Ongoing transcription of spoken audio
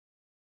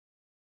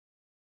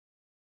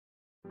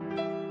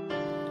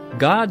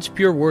God's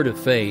Pure Word of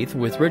Faith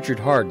with Richard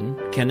Hardin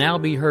can now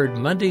be heard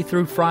Monday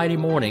through Friday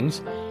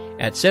mornings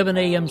at 7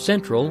 a.m.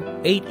 Central,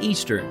 8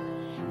 Eastern,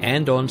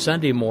 and on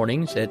Sunday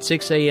mornings at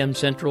 6 a.m.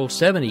 Central,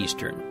 7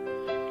 Eastern.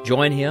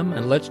 Join him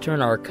and let's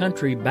turn our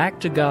country back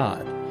to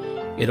God.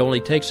 It only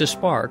takes a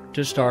spark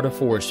to start a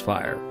forest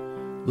fire.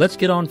 Let's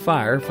get on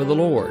fire for the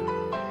Lord,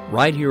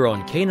 right here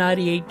on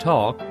K98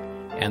 Talk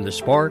and the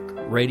Spark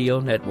Radio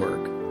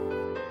Network.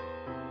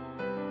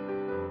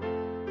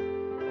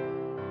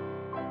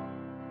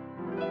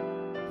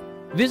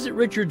 Visit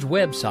Richard's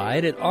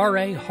website at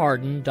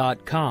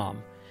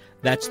rahardin.com.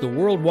 That's the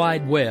World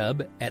Wide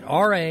Web at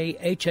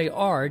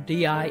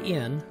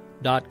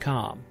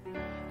rahardin.com.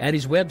 At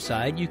his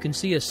website, you can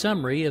see a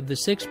summary of the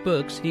 6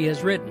 books he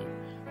has written,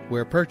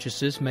 where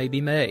purchases may be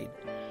made.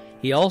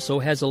 He also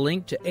has a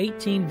link to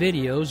 18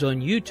 videos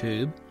on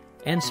YouTube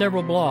and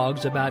several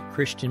blogs about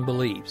Christian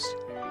beliefs.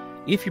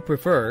 If you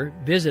prefer,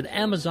 visit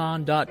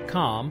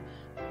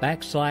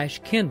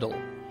amazon.com/Kindle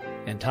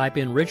and type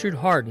in Richard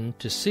Hardin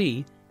to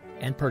see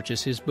and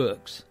purchase his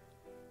books.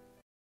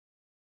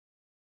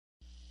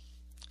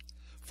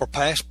 For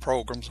past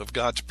programs of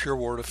God's Pure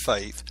Word of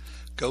Faith,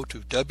 go to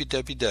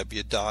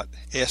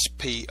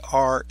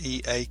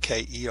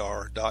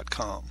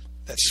www.spreaker.com.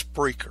 That's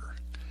Spreaker,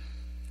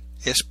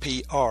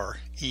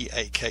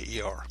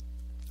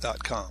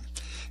 Spreaker.com.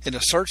 In the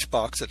search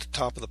box at the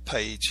top of the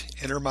page,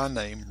 enter my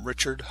name,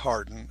 Richard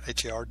Hardin,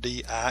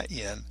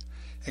 Hardin,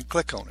 and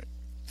click on it.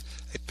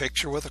 A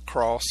picture with a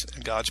cross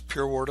and God's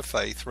Pure Word of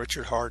Faith,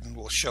 Richard Hardin,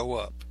 will show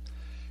up.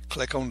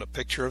 Click on the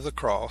picture of the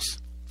cross.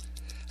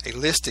 A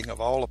listing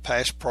of all the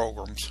past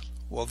programs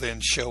will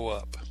then show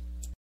up.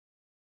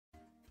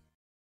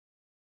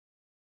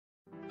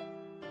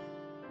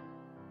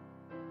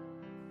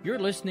 You're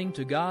listening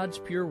to God's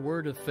Pure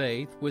Word of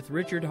Faith with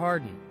Richard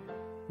Hardin.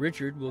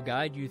 Richard will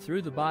guide you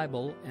through the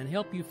Bible and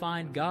help you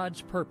find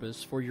God's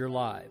purpose for your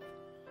life.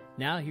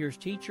 Now here's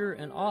teacher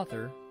and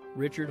author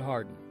Richard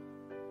Hardin.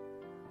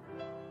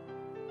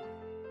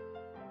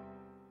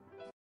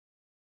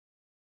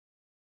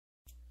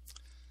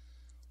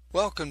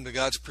 Welcome to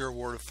God's Pure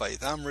Word of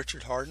Faith. I'm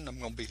Richard Hardin. I'm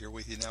going to be here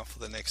with you now for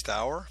the next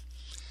hour.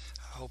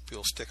 I hope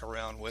you'll stick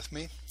around with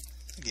me.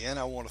 Again,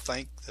 I want to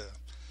thank the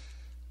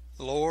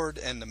Lord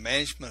and the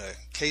management of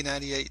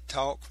K98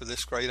 Talk for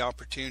this great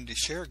opportunity to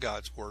share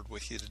God's Word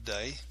with you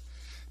today.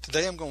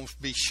 Today I'm going to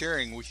be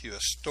sharing with you a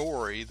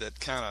story that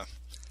kind of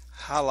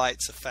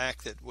highlights the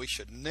fact that we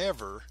should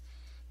never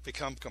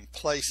become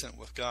complacent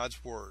with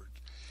God's Word.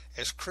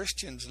 As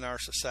Christians in our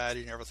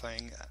society and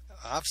everything,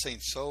 I've seen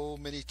so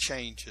many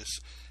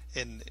changes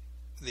in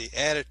the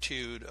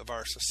attitude of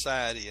our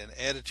society and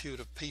attitude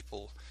of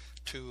people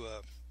to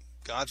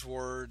God's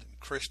Word and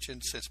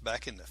Christians since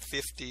back in the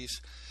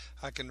 50s.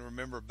 I can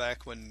remember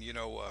back when,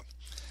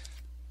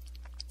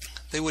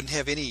 they wouldn't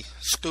have any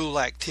school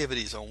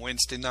activities on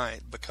Wednesday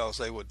night because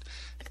they would,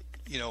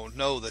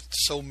 know that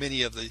so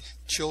many of the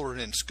children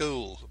in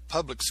school,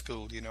 public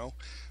school,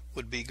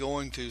 would be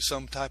going to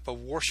some type of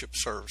worship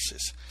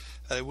services.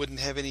 They wouldn't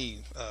have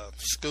any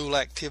school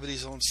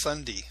activities on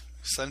Sunday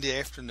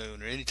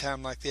afternoon or any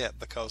time like that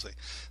because they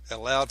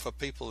allowed for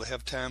people to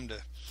have time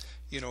to,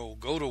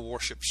 go to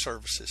worship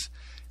services.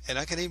 And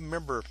I can even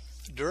remember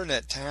during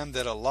that time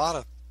that a lot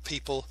of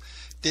people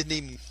didn't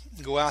even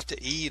go out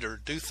to eat or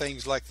do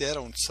things like that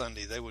on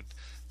Sunday. They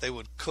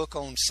would cook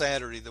on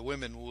Saturday, the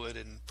women would,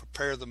 and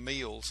prepare the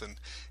meals, and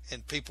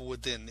people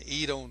would then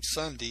eat on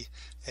Sunday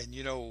and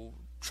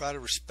try to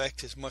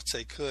respect as much as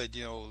they could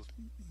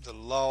the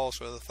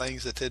laws or the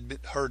things that had been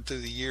heard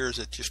through the years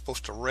that you're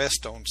supposed to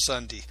rest on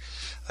Sunday,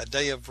 a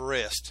day of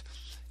rest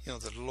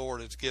that the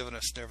Lord has given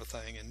us and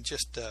everything. And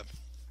just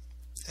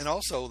and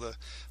also the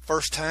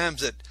first times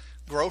that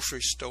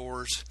grocery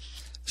stores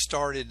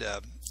started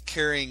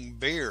carrying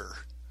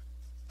beer,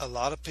 a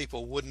lot of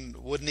people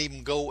wouldn't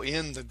even go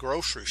in the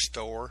grocery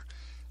store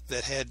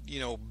that had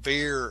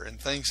beer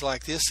and things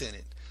like this in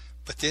it.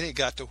 But then it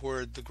got to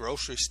where the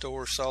grocery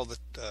store saw that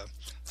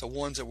the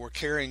ones that were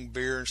carrying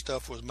beer and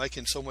stuff was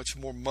making so much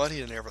more money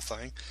and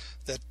everything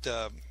that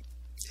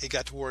it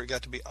got to where it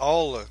got to be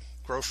all the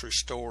grocery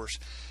stores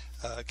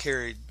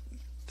carried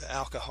the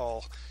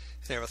alcohol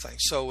and everything.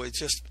 So it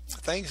just,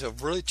 things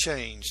have really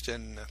changed,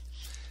 and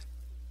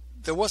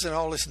there wasn't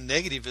all this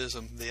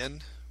negativism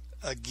then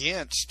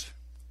against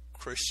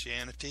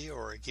Christianity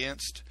or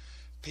against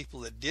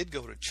people that did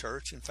go to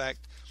church. In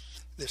fact,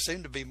 there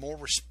seemed to be more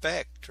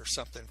respect or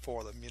something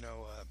for them,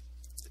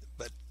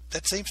 but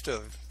that seems to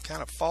have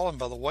kind of fallen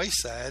by the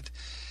wayside.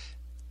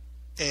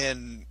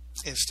 And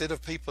instead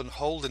of people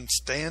holding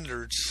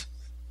standards,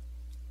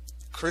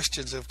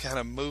 Christians have kind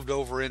of moved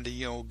over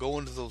into,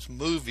 going to those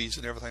movies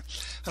and everything.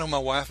 I know my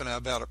wife and I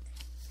about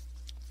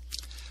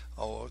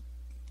 2 or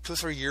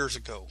 3 years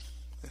ago,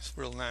 this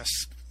real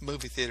nice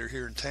movie theater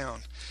here in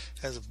town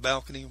has a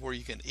balcony where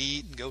you can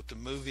eat and go to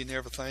movie and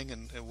everything,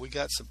 and we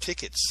got some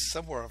tickets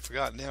somewhere, I've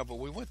forgotten now, but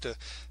we went to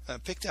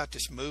picked out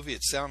this movie.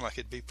 It sounded like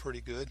it'd be pretty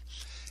good,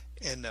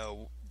 and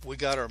we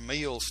got our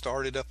meal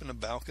started up in the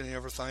balcony and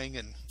everything,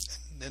 and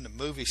then the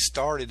movie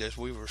started as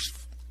we were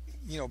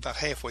about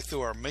halfway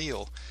through our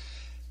meal.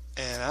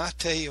 And I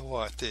tell you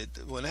what,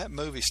 when that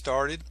movie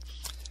started,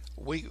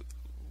 we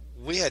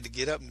had to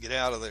get up and get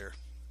out of there.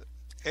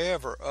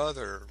 Every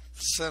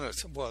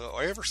sentence, something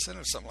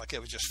like that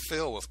was just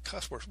filled with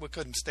cuss words. We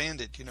couldn't stand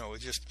it.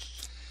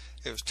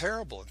 It was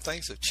terrible, and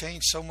things have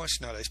changed so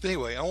much nowadays. But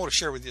anyway, I want to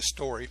share with you a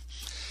story,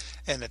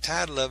 and the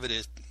title of it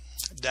is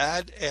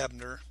 "Died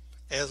Abner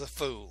as a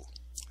Fool."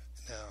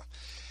 Now,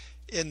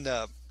 in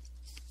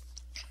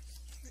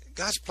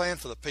God's plan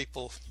for the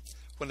people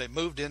when they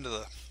moved into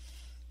the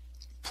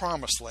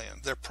promised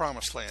land, their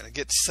promised land, and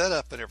get set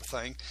up and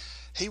everything,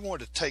 He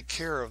wanted to take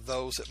care of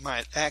those that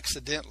might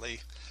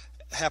accidentally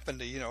happen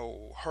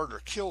to hurt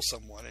or kill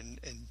someone.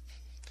 And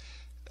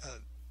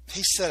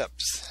he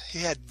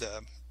had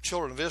the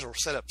children of Israel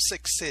set up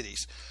 6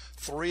 cities,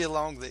 3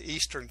 along the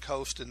eastern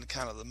coast in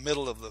kind of the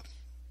middle of the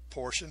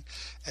portion,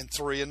 and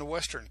 3 in the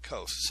western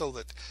coast, so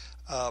that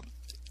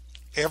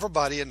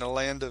everybody in the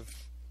land of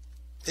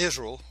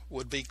Israel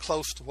would be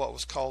close to what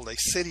was called a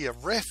city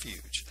of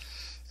refuge.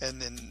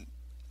 And then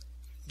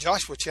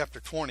Joshua chapter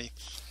 20,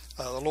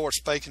 the Lord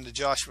spake unto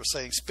Joshua,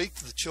 saying, Speak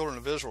to the children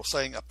of Israel,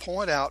 saying,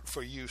 Appoint out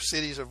for you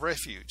cities of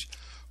refuge,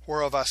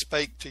 whereof I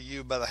spake to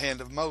you by the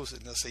hand of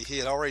Moses. Now see, he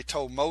had already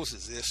told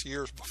Moses this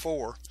years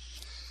before,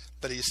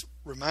 but he's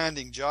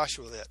reminding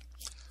Joshua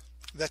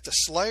that the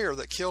slayer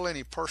that kill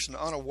any person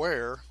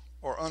unaware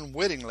or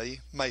unwittingly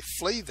may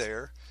flee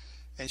there,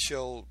 and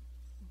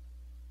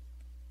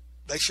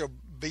they shall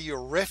be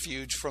your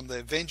refuge from the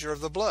avenger of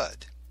the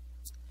blood.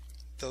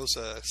 Those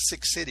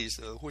 6 cities,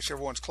 whichever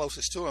one's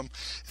closest to them,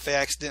 if they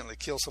accidentally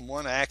kill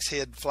someone, an axe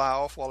head fly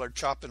off while they're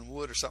chopping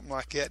wood or something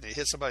like that, and they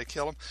hit somebody,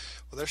 kill them,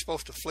 well, they're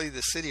supposed to flee the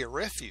city of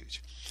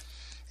refuge.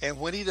 And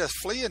when he does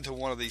flee into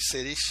one of these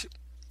cities,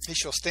 he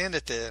shall stand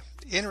at the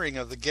entering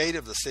of the gate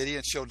of the city,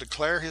 and shall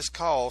declare his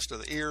cause to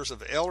the ears of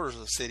the elders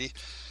of the city,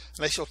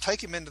 and they shall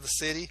take him into the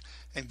city,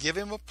 and give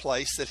him a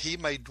place that he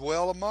may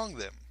dwell among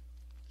them.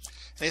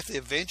 And if the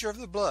avenger of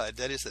the blood,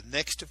 that is the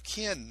next of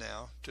kin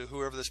now to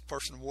whoever this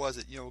person was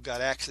that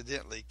got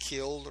accidentally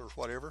killed or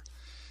whatever,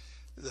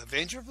 the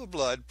avenger of the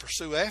blood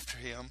pursue after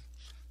him,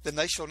 then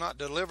they shall not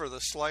deliver the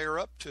slayer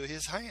up to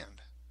his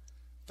hand,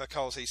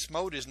 because he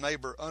smote his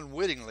neighbor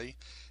unwittingly,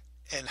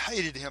 and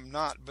hated him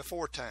not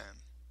before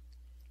time.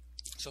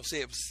 So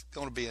see, it was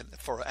going to be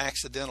for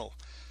accidental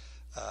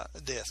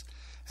death.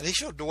 And he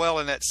shall dwell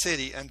in that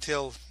city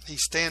until he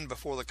stand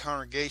before the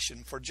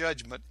congregation for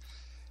judgment,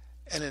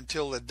 and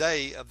until the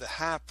day of the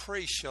high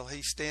priest shall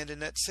he stand in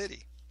that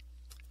city.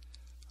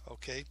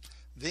 Okay,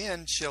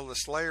 then shall the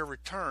slayer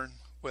return.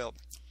 Well,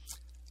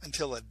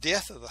 until the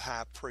death of the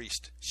high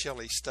priest shall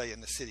he stay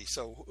in the city.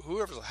 So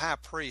whoever's a high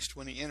priest,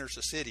 when he enters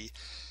the city,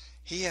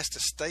 he has to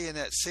stay in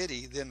that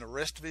city then the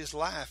rest of his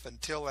life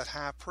until that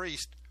high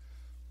priest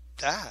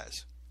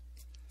dies.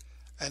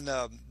 And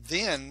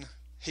then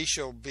he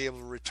shall be able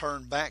to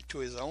return back to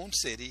his own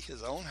city,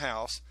 his own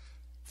house,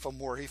 from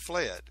where he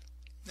fled.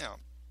 Now,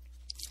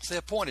 they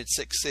appointed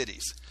 6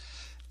 cities,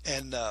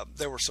 and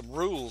there were some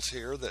rules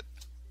here that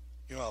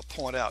I'll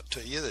point out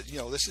to you that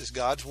this is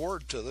God's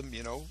word to them,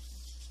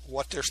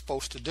 what they're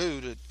supposed to do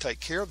to take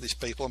care of these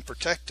people and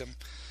protect them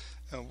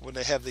when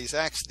they have these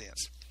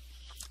accidents.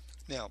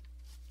 Now,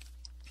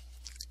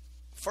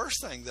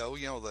 first thing though,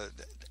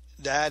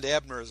 died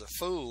Abner as a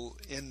fool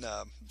in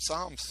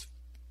Psalms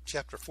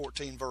chapter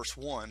 14 verse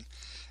 1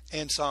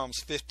 and Psalms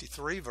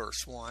 53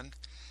 verse 1.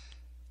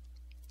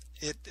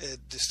 It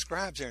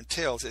describes there and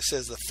tells, it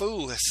says, the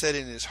fool has said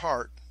in his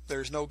heart,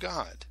 there's no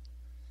God.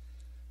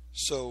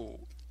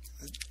 So,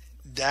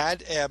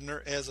 died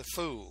Abner as a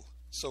fool.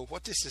 So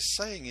what this is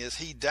saying is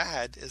he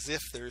died as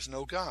if there's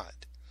no God.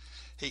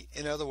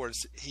 In other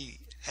words,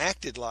 he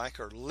acted like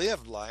or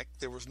lived like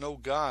there was no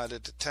God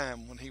at the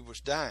time when he was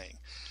dying.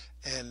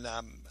 And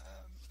I'm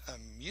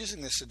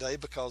using this today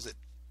because it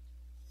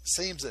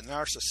seems that in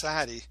our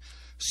society,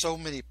 so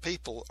many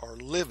people are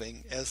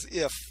living as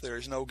if there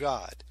is no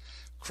God.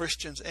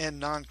 Christians and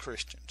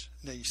non-Christians.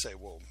 Now you say,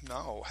 well,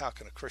 no, how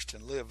can a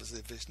Christian live as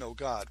if there's no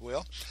God?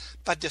 Well,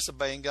 by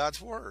disobeying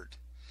God's word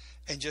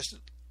and just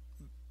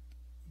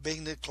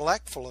being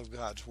neglectful of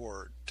God's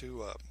word.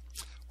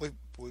 We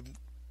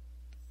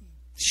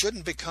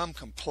shouldn't become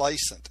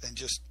complacent and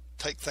just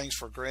take things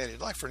for granted.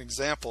 Like, for an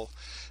example,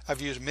 I've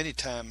used many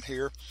times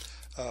here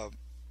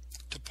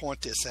to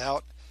point this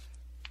out.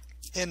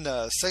 In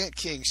 2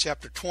 Kings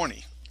chapter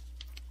 20,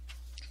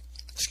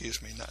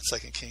 excuse me, not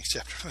 2 Kings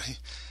chapter 20,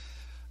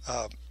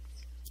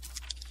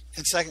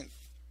 in 2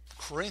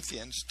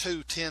 Corinthians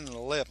 2, 10, and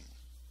 11,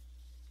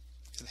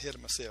 I'm ahead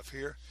of myself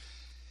here,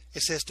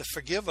 it says to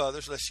forgive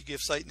others lest you give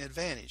Satan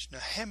advantage. Now,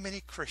 how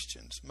many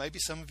Christians, maybe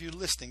some of you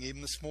listening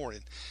even this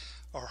morning,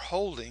 are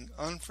holding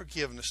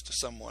unforgiveness to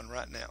someone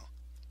right now?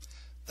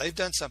 They've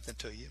done something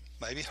to you,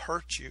 maybe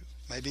hurt you,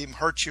 maybe even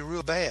hurt you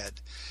real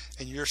bad,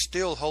 and you're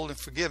still holding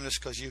forgiveness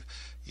because you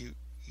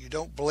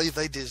don't believe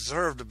they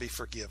deserve to be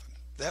forgiven.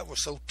 That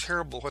was so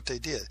terrible what they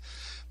did.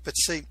 But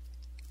see,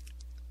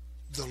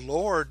 the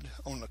Lord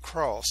on the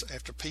cross,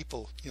 after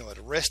people had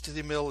arrested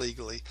him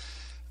illegally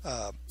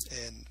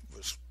and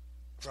was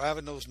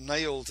driving those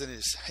nails in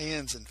his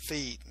hands and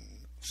feet, and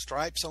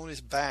stripes on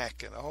his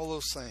back, and all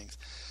those things.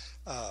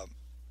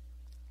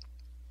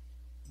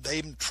 They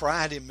even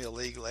tried him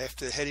illegally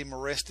after they had him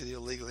arrested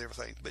illegally,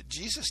 everything. But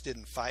Jesus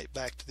didn't fight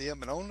back to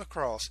them. And on the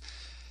cross,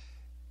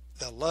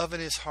 the love in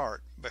his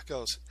heart,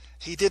 because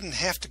he didn't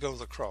have to go to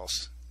the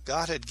cross.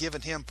 God had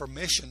given him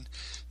permission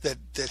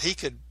that he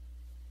could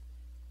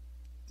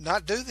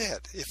not do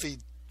that if he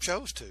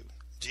chose to.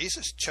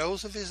 Jesus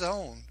chose of his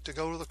own to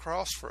go to the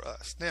cross for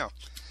us. Now,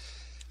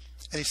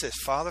 and he says,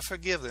 Father,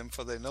 forgive them,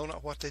 for they know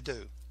not what they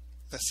do.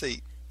 Let's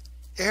see,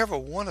 every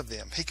one of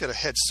them, he could have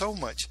had so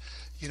much,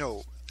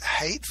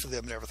 hate for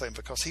them and everything,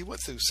 because he went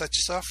through such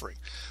suffering.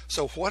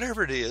 So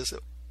whatever it is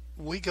that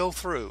we go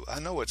through, I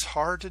know it's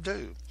hard to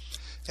do.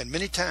 And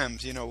many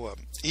times,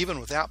 even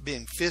without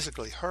being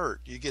physically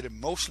hurt, you get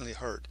emotionally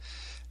hurt.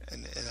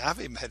 And I've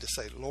even had to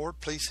say,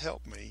 Lord, please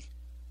help me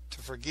to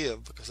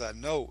forgive, because I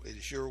know it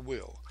is your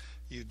will.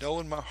 You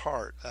know in my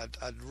heart, I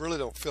really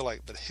don't feel like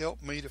it, but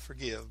help me to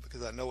forgive,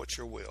 because I know it's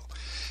your will.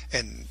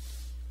 And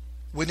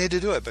we need to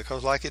do it,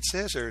 because like it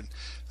says here in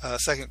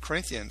 2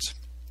 Corinthians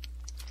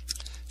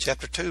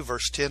chapter 2,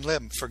 verse 10,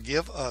 11,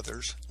 forgive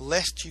others,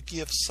 lest you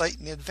give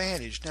Satan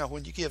advantage. Now,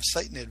 when you give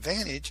Satan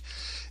advantage,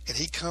 and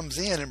he comes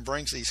in and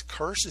brings these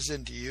curses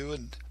into you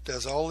and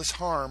does all this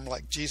harm,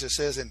 like Jesus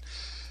says in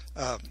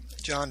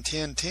John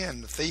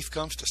 10:10, the thief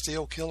comes to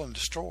steal, kill, and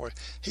destroy.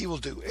 He will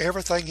do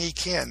everything he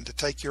can to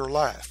take your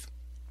life.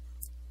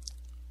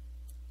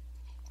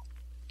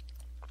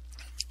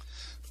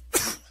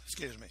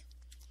 Excuse me.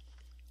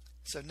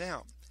 So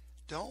now,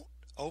 don't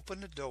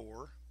open the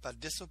door by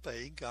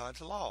disobeying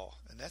God's law.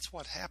 And that's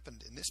what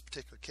happened in this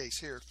particular case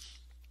here.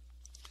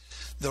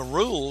 The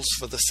rules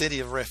for the city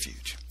of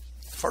refuge.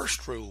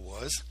 First rule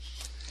was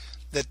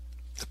that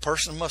the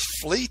person must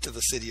flee to the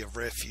city of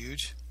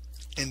refuge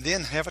and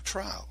then have a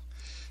trial.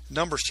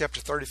 Numbers chapter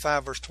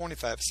 35 verse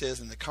 25 says,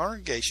 and the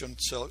congregation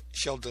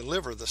shall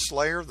deliver the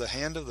slayer out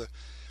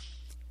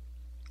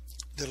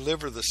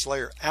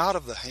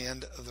of the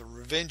hand of the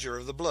revenger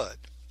of the blood.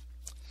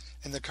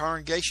 And the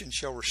congregation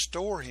shall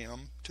restore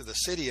him to the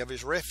city of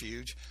his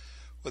refuge,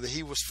 whither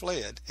he was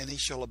fled, and he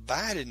shall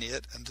abide in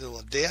it until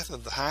the death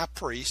of the high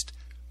priest,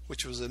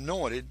 which was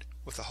anointed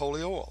with the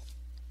holy oil.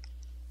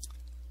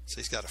 So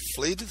he's got to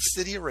flee to the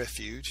city of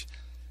refuge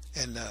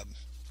and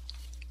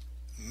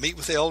meet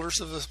with the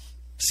elders of the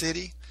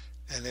city,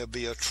 and there'll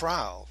be a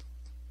trial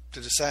to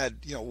decide,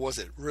 was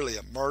it really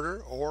a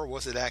murder or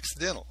was it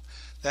accidental?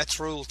 That's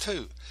rule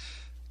 2.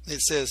 It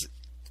says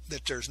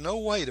that there's no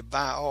way to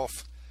buy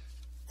off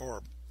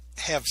or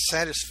have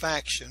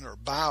satisfaction or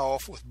buy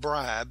off with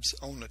bribes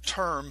on the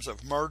terms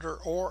of murder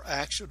or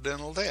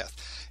accidental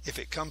death.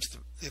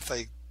 If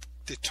they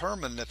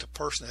determined that the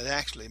person had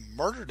actually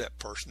murdered that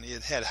person, he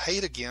had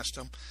hate against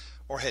them,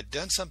 or had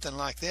done something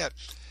like that,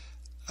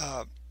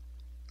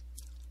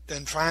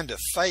 and trying to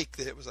fake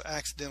that it was an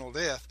accidental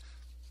death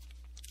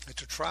at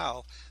the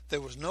trial, there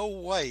was no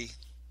way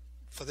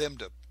for them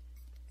to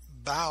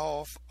buy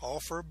off,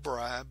 offer a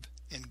bribe,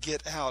 and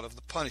get out of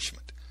the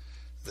punishment.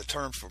 The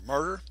terms for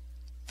murder,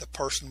 the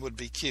person would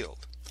be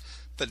killed.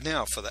 But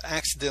now for the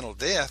accidental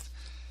death,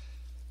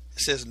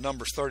 it says in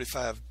Numbers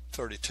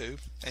 35:32,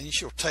 and you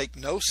shall take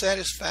no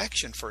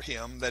satisfaction for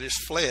him that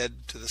is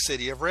fled to the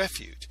city of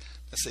refuge.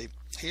 Let's see,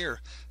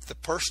 here, the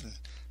person,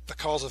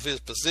 because of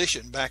his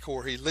position back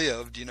where he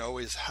lived,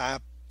 his high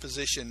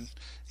position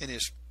in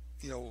his,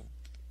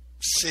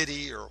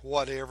 city or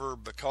whatever,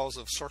 because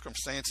of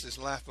circumstances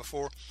in life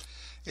before,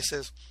 it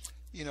says,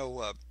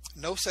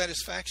 no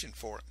satisfaction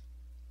for him.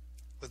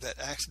 With that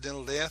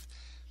accidental death,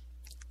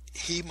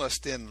 he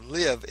must then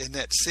live in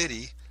that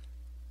city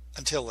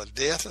until the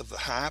death of the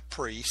high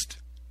priest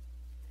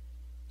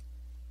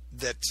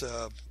that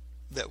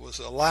was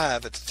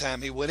alive at the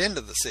time he went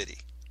into the city.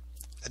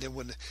 And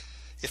then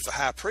if the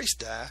high priest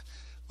die,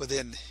 well,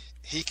 then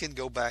he can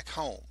go back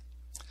home.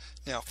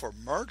 Now, for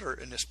murder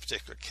in this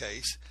particular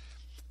case,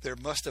 there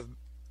must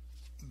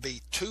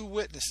be two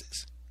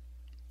witnesses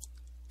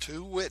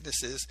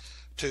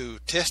to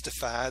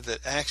testify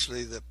that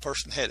actually the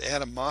person had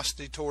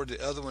animosity toward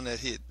the other one that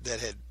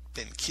had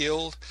been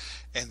killed,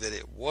 and that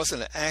it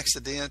wasn't an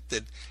accident,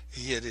 that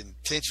he had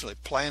intentionally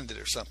planned it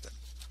or something.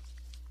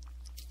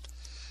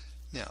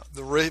 Now,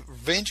 the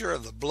revenger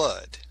of the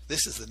blood,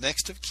 this is the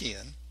next of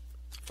kin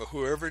for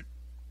whoever it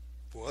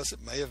was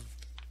that may have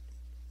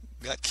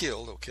got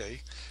killed,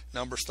 okay?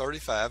 Numbers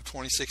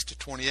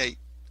 35:26-28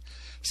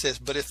 says,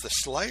 but if the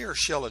slayer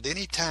shall at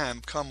any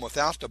time come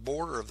without the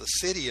border of the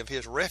city of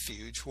his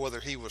refuge, whither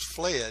he was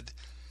fled,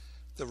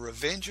 the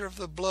revenger of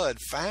the blood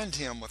find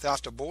him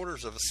without the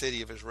borders of the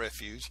city of his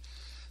refuge,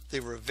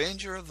 the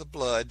revenger of the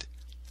blood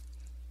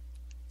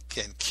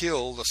can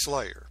kill the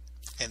slayer,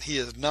 and he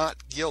is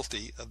not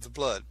guilty of the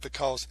blood,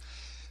 because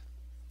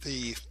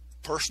the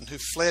person who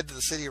fled to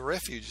the city of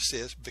refuge,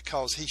 says,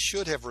 because he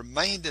should have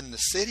remained in the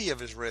city of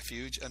his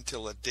refuge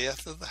until the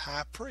death of the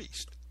high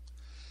priest.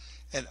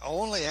 And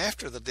only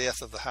after the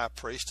death of the high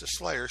priest the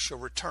slayer shall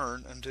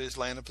return unto his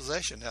land of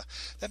possession. Now,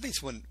 that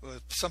means when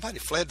somebody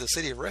fled the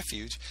city of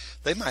refuge,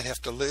 they might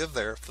have to live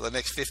there for the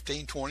next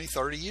 15, 20,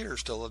 30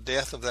 years till the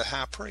death of the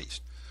high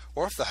priest.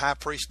 Or if the high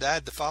priest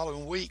died the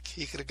following week,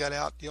 he could have got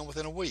out,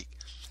 within a week.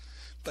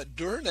 But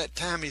during that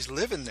time he's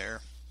living there,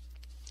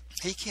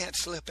 he can't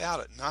slip out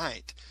at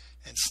night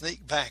and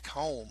sneak back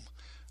home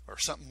or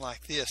something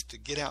like this to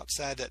get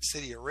outside that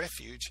city of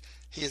refuge.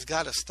 He has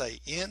got to stay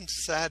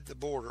inside the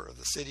border of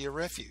the city of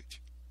refuge.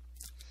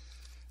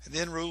 And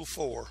then rule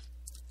 4,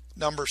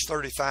 Numbers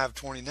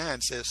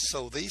 35:29 says,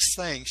 so these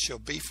things shall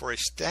be for a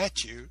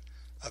statute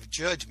of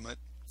judgment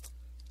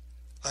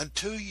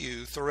unto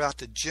you throughout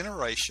the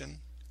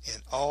generation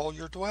in all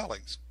your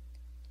dwellings.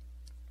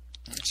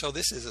 So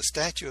this is a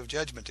statute of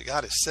judgment that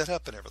God has set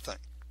up and everything.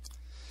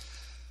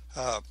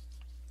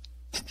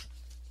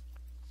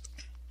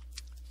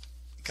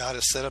 God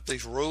has set up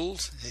these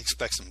rules. He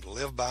expects them to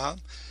live by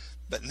them.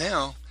 But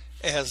now,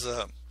 as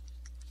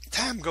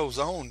time goes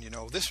on,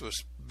 this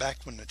was back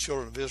when the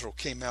children of Israel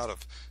came out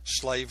of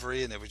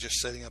slavery and they were just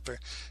sitting up there,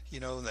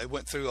 and they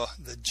went through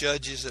the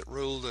judges that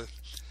ruled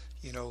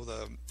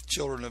the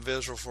children of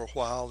Israel for a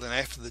while. Then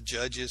after the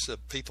judges, the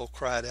people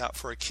cried out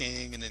for a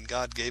king, and then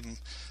God gave them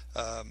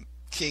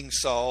King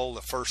Saul,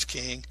 the first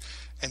king,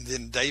 and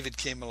then David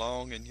came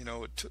along, and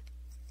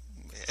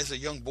as a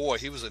young boy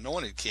he was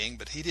anointed king,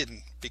 but he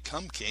didn't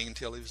become king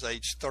until he was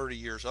age 30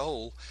 years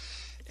old.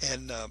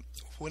 And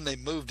when they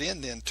moved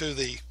in then to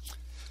the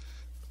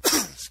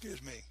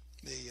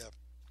the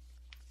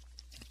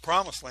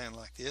promised land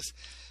like this,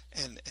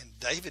 and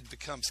David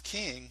becomes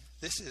king,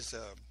 this is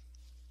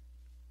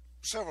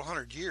several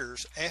hundred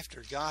years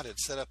after God had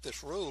set up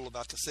this rule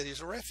about the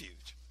cities of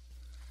refuge.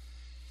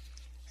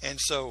 And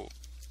so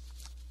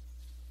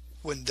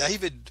when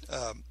David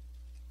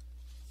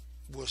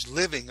was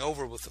living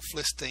over with the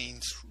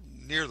Philistines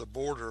near the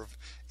border of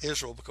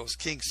Israel, because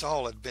King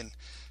Saul had been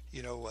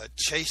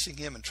chasing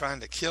him and trying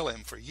to kill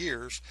him for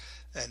years,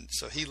 and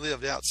so he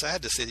lived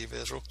outside the city of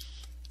Israel,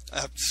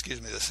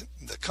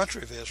 the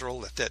country of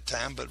Israel at that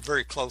time, but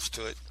very close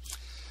to it.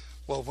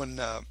 Well,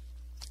 when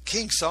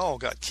King Saul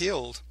got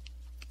killed,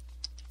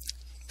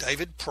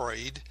 David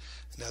prayed.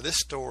 Now this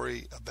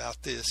story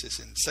about this is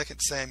in 2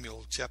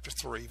 Samuel chapter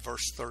 3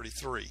 verse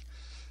 33,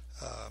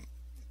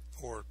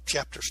 or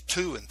chapters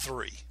 2 and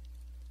 3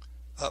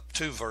 up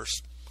to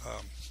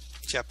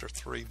chapter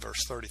 3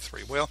 verse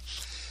 33. Well,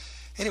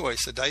 anyway,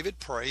 so David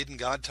prayed, and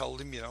God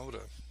told him, to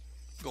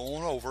go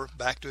on over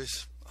back to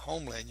his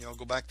homeland,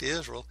 go back to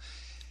Israel.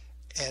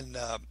 And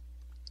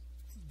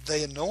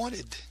they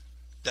anointed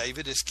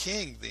David as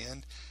king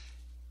then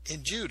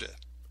in Judah,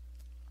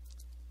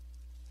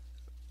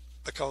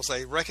 because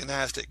they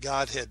recognized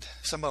that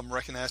some of them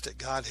recognized that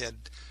God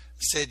had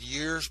said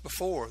years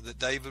before that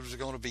David was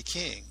going to be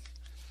king.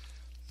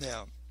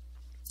 Now,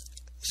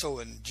 so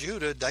in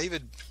Judah,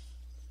 David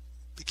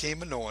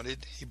became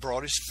anointed. He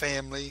brought his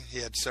family. He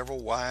had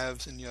several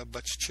wives and a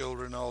bunch of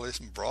children and all this,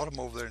 and brought them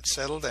over there and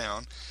settled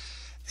down.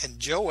 And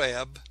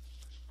Joab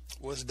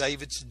was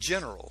David's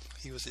general.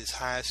 He was his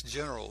highest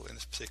general in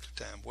this particular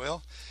time.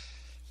 Well,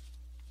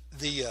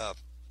 the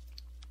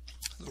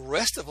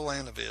rest of the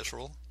land of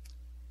Israel,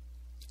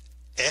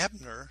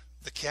 Abner,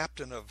 the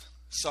captain of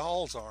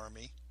Saul's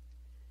army,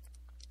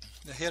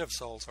 the head of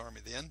Saul's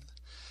army then,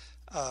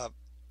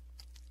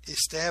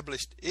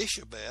 established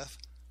Ishabeth,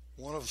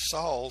 one of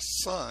Saul's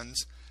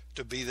sons,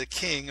 to be the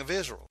king of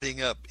Israel,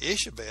 setting up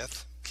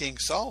Ishabeth, King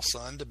Saul's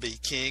son, to be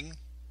king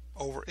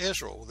over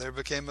Israel. There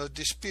became a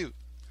dispute.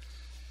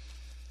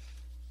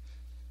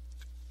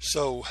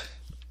 So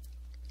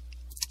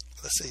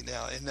let's see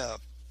now, in 2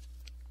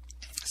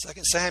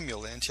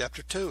 Samuel in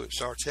chapter 2, it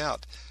starts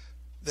out,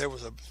 there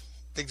was a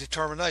big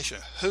determination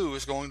who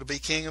is going to be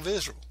king of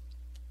Israel.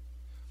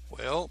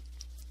 Well,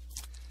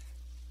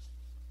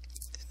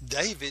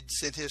 David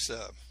sent his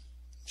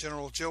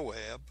General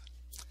Joab,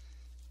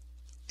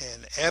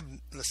 and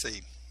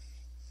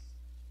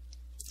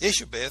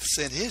Ishabeth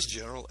sent his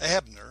general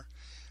Abner,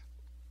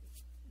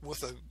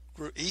 with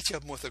each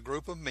of them with a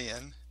group of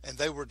men, and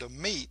they were to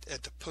meet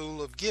at the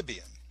pool of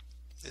Gibeon.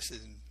 This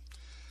is in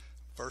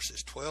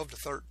verses 12 to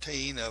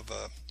 13 of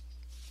the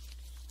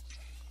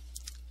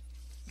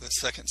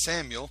 2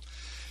 Samuel.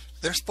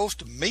 They're supposed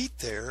to meet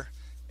there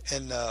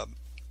and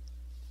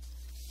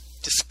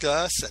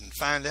discuss and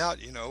find out,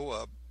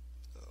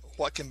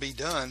 what can be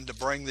done to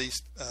bring these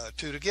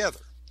two together.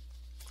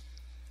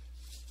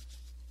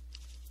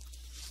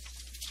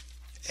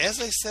 As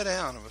they sat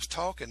down and was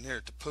talking there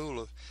at the pool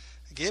of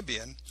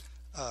Gibeon,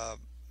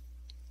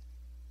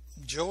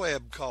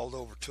 Joab called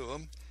over to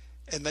them,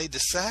 and they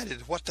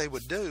decided what they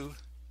would do.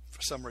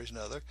 For some reason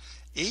or other,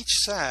 each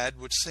side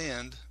would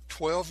send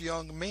 12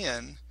 young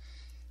men,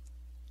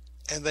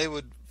 and they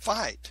would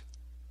fight.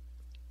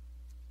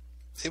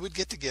 They would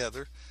get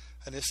together,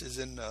 and this is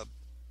in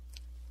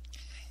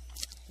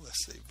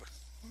let's see,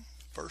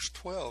 verse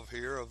 12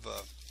 here of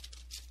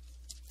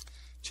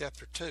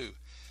chapter 2.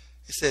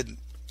 It said,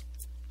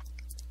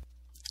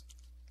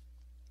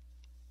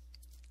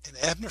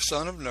 And Abner,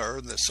 son of Ner,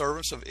 and the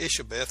servants of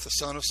Ishabeth, the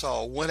son of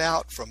Saul, went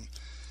out from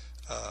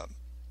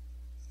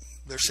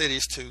their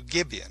cities to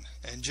Gibeon.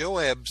 And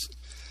Joab,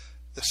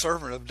 the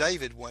servant of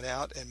David, went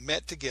out and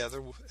met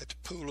together at the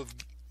pool of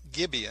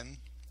Gibeon.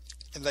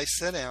 And they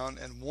sat down,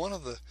 and one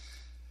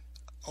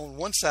on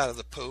one side of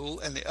the pool,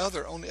 and the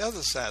other on the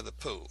other side of the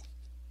pool.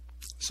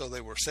 So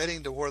they were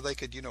sitting to where they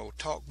could,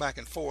 talk back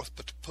and forth,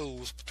 but the pool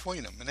was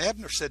between them. And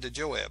Abner said to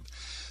Joab,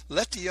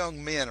 "Let the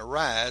young men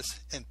arise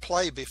and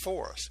play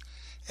before us."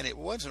 And it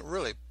wasn't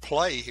really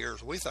play here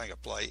as we think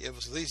of play. It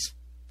was these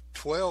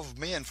 12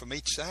 men from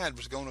each side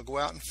was going to go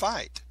out and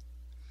fight.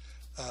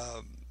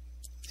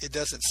 It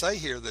doesn't say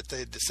here that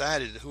they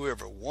decided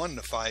whoever won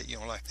the fight,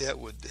 like that,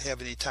 would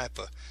have any type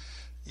of,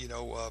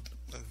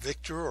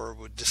 victor or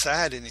would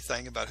decide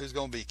anything about who's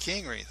going to be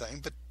king or anything,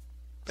 but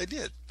they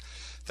did.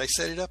 They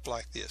set it up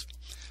like this.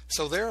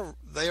 So there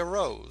they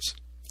arose,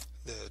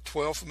 the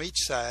 12 from each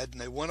side, and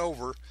they went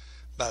over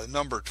by the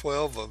number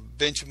 12 of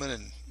Benjamin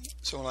and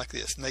so on like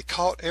this. And they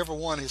caught every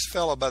one his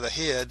fellow by the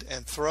head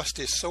and thrust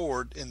his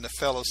sword in the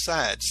fellow's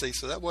side. See,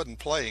 so that wasn't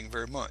playing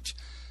very much.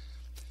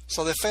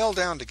 So they fell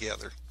down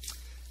together.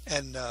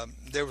 And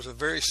there was a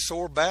very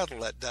sore battle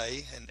that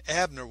day, and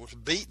Abner was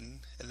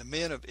beaten, and the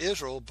men of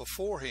Israel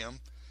before him,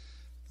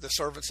 the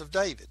servants of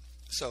David.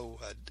 So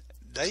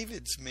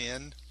David's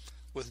men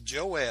with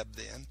Joab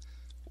then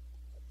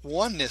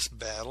won this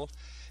battle,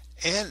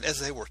 and as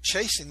they were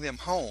chasing them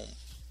home,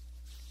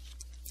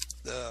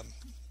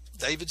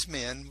 David's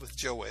men with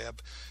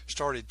Joab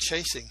started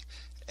chasing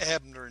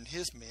Abner and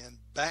his men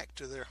back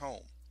to their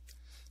home.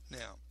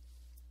 Now,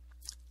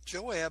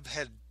 Joab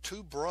had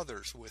two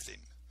brothers with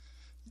him,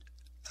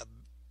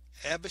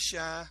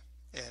 Abishai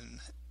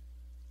and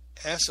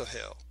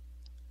Asahel.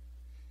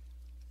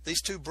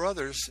 These two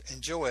brothers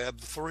and Joab,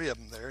 the three of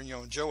them there,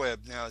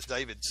 Joab now is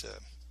David's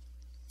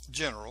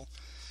general,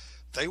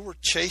 they were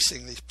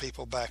chasing these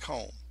people back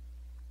home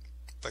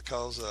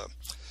because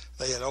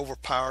they had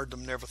overpowered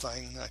them and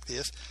everything like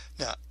this.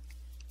 Now,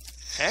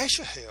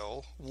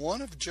 Asahel,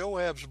 one of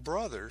Joab's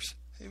brothers,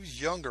 he was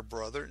a younger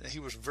brother, and he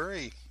was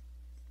very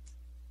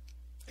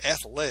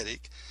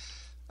athletic,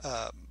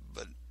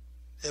 but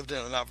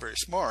evidently not very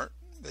smart,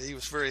 but he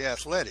was very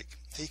athletic.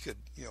 He could,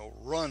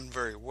 run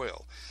very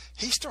well.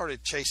 He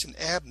started chasing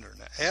Abner.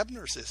 Now,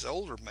 Abner's this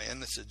older man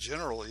that's a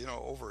general,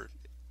 over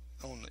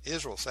on the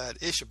Israel side,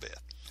 Ishabeth.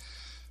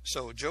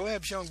 So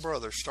Joab's young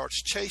brother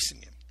starts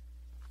chasing him.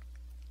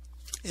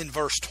 In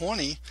verse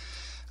 20,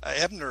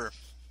 Abner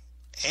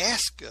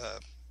asked,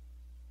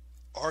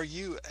 "Are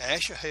you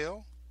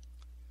Asahel?"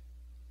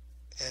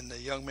 And the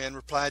young man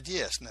replied,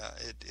 "Yes." Now,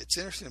 it's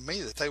interesting to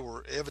me that they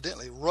were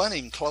evidently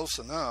running close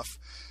enough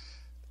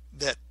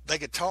that they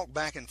could talk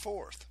back and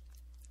forth.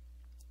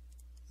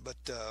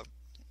 But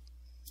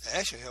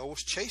Asahel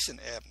was chasing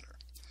Abner.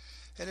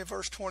 And in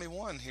verse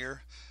 21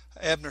 here,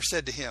 Abner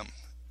said to him,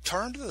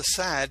 "Turn to the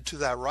side to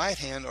thy right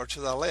hand or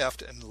to thy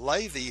left, and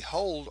lay thee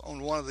hold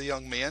on one of the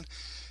young men,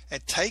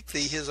 and take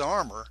thee his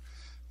armor."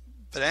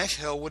 But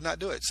Asahel would not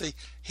do it. See,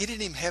 he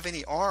didn't even have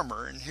any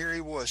armor, and here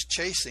he was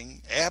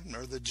chasing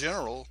Abner, the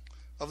general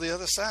of the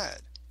other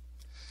side.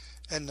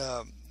 And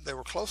they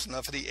were close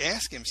enough that he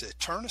asked him, said,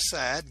 "Turn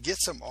aside, get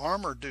some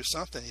armor, do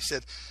something." He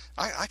said,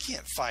 I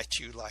can't fight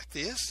you like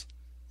this.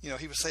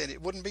 He was saying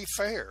it wouldn't be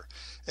fair.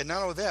 And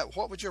not only that,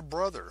 what would your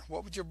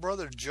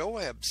brother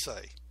Joab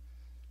say?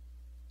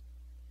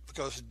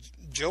 Because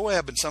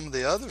Joab and some of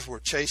the others were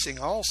chasing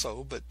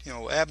also, but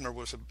Abner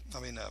was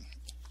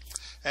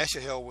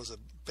Asahel was the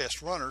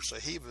best runner, so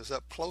he was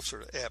up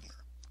closer to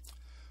Abner.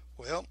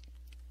 Well,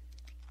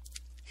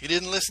 he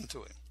didn't listen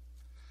to him.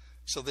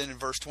 So then in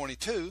verse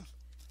 22,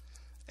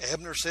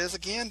 Abner says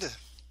again to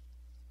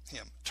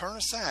him, "Turn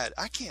aside.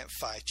 I can't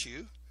fight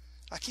you.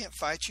 I can't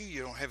fight you.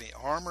 You don't have any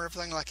armor,"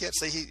 everything like that.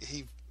 See,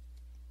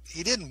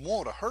 he didn't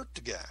want to hurt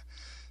the guy,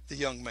 the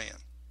young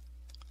man.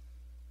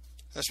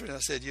 That's when I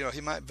said,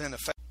 he might have been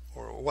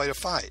a way to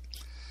fight.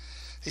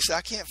 He said,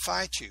 "I can't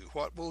fight you.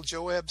 What will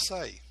Joab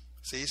say?"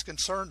 See, he's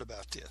concerned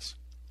about this.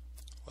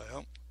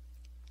 Well,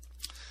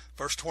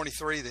 verse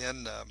 23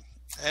 then,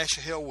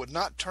 Asahel would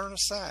not turn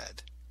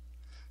aside.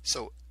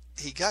 So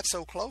he got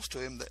so close to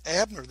him that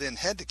Abner then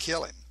had to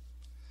kill him,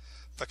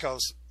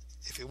 because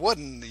if he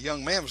wasn't, the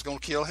young man was going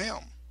to kill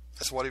him.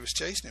 That's what he was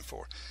chasing him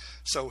for.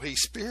 So he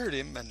speared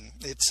him,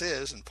 and it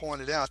says, and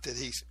pointed out that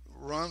he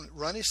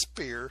run his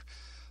spear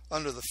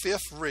under the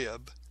fifth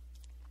rib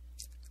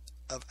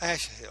of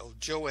Asahel,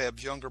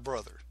 Joab's younger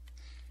brother,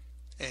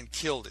 and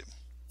killed him.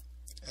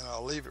 And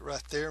I'll leave it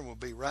right there, and we'll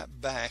be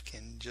right back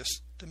in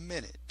just a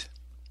minute.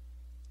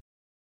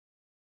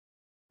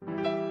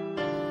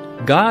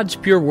 God's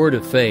Pure Word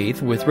of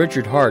Faith with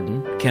Richard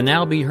Hardin can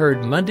now be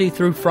heard Monday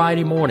through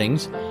Friday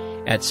mornings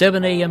at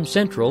 7 a.m.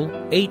 Central,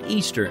 8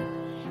 Eastern,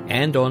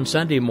 and on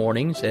Sunday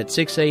mornings at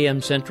 6 a.m.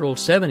 Central,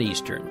 7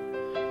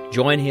 Eastern.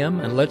 Join him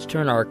and let's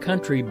turn our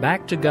country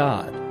back to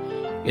God.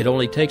 It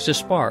only takes a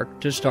spark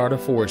to start a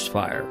forest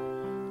fire.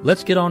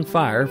 Let's get on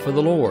fire for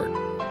the Lord,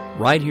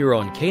 right here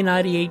on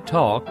K98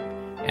 Talk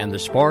and the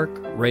Spark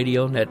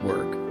Radio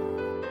Network.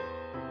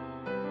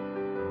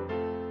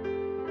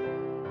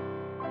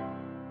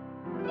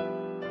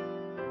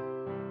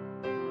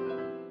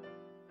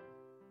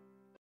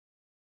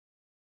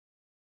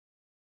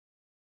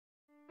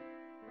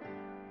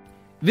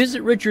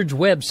 Visit Richard's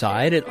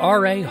website at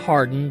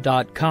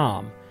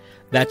rahardin.com.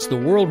 That's the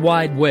World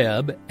Wide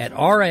Web at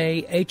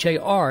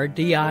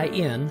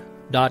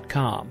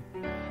rahardin.com.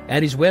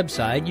 At his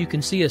website, you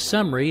can see a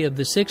summary of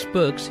the 6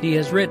 books he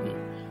has written,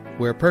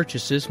 where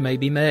purchases may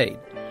be made.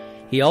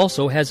 He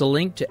also has a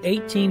link to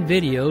 18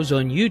 videos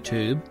on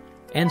YouTube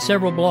and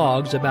several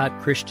blogs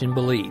about Christian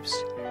beliefs.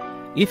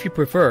 If you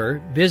prefer,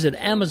 visit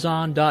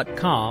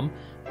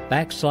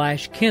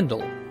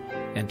amazon.com/Kindle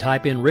and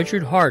type in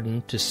Richard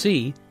Hardin to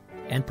see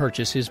and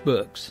purchase his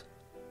books.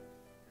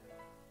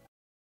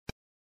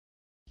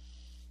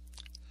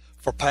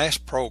 For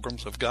past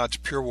programs of God's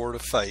Pure Word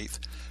of Faith,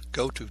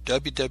 go to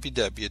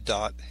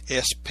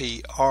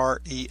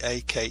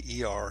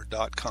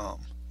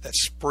www.spreaker.com.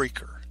 That's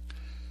Spreaker.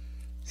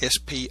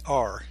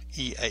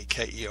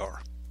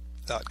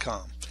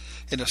 Spreaker.com.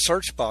 In the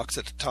search box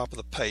at the top of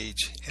the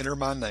page, enter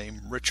my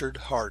name, Richard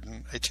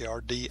Hardin,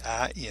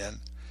 Hardin,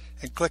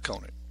 and click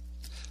on it.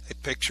 A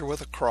picture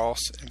with a cross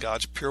and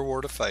God's Pure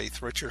Word of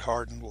Faith, Richard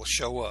Hardin, will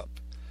show up.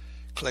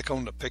 Click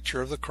on the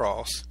picture of the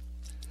cross.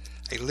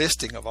 A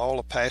listing of all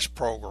the past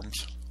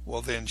programs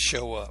will then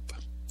show up.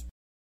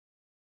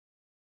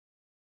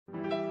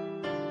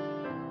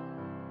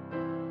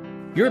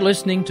 You're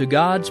listening to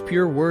God's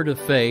Pure Word of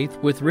Faith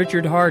with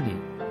Richard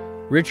Hardin.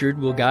 Richard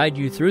will guide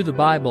you through the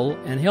Bible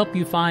and help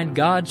you find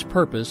God's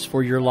purpose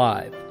for your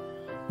life.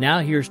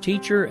 Now here's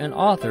teacher and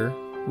author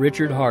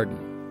Richard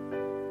Hardin.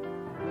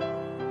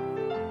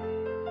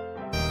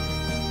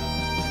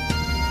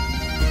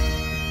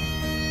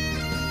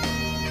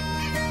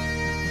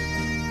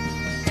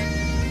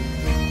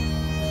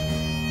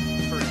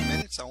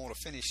 I want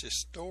to finish this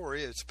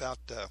story. It's about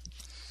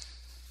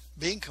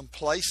being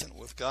complacent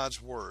with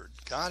God's Word.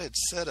 God had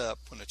set up,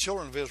 when the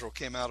children of Israel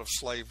came out of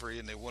slavery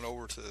and they went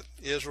over to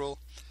Israel,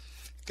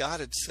 God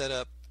had set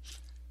up,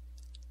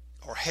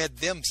 or had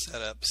them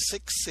set up,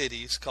 6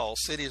 cities called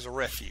cities of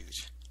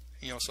refuge.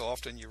 You know, so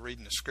often you read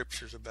in the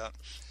scriptures about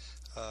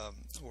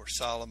where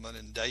Solomon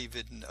and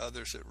David and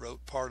others that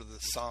wrote part of the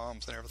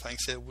Psalms and everything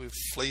said we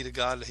flee to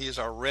God, He is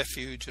our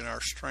refuge and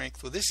our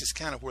strength. Well, this is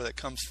kind of where that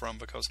comes from,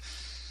 because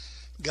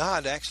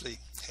God actually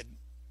had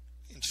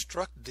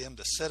instructed them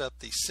to set up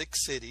these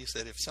 6 cities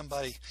that if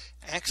somebody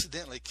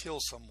accidentally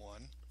kills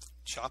someone,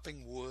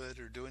 chopping wood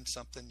or doing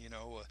something, you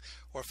know,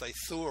 or if they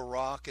threw a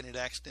rock and it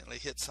accidentally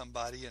hit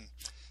somebody and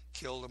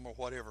killed them or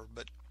whatever,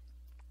 but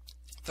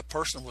the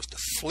person was to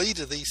flee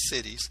to these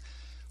cities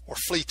or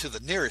flee to the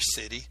nearest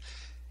city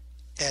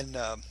and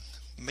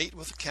meet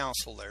with the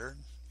council there,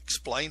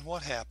 explain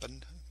what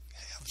happened,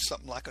 have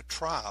something like a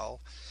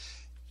trial.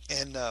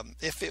 And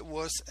if it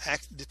was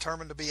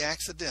determined to be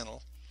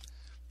accidental,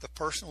 the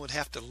person would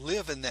have to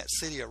live in that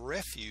city of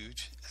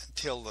refuge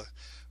until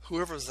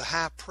whoever was the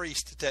high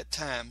priest at that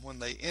time, when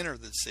they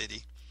entered the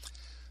city,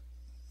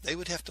 they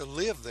would have to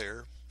live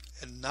there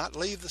and not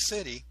leave the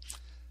city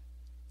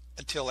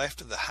until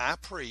after the high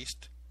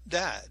priest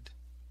died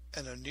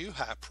and a new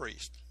high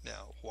priest.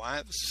 Now, why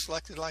it was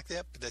selected like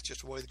that? But that's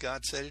just the way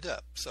God set it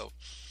up. So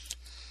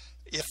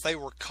if they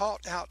were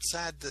caught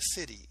outside the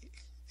city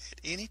at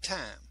any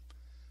time,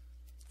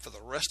 for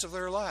the rest of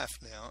their life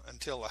now,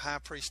 until the high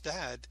priest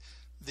died,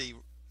 the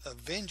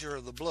avenger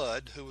of the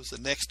blood, who was the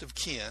next of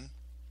kin,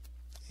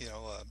 you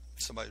know,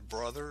 somebody's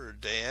brother or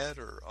dad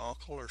or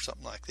uncle or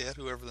something like that,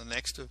 whoever the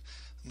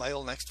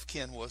male next of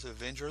kin was, the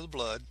avenger of the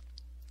blood,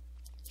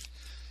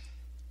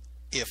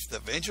 if the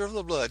avenger of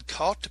the blood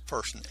caught the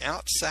person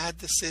outside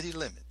the city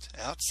limit,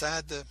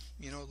 outside the,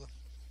 you know, the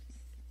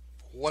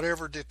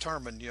whatever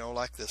determined, you know,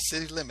 like the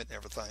city limit and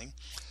everything,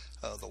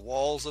 the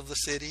walls of the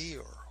city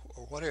or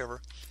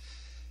whatever,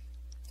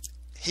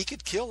 he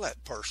could kill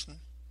that person,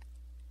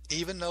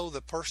 even though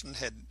the person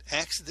had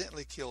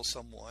accidentally killed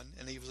someone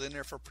and he was in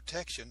there for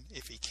protection.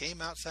 If he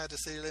came outside the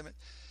city limit,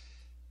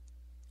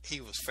 he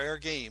was fair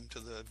game to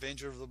the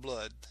avenger of the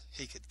blood.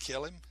 He could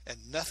kill him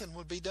and nothing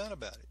would be done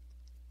about it.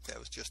 That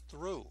was just the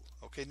rule.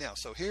 Okay, now,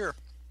 so here,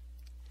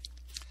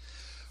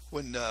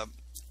 when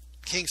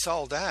King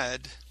Saul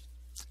died,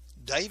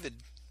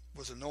 David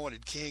was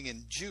anointed king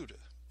in Judah,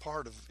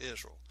 part of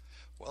Israel.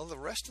 Well, the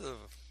rest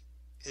of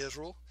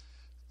Israel,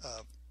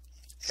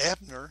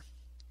 Abner,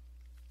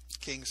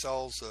 King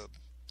Saul's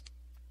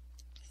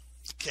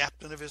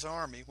captain of his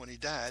army when he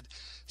died,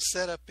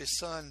 set up his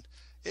son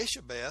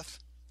Ishabeth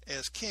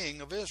as king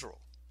of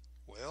Israel.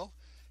 Well,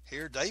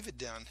 here David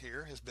down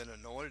here has been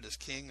anointed as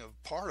king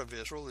of part of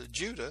Israel,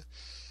 Judah,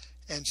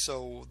 and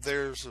so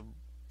there's a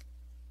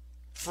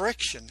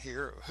friction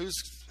here. Who's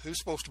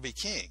supposed to be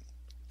king?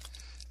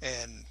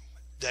 And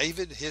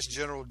David, his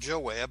general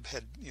Joab,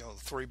 had, you know,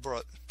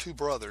 two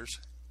brothers,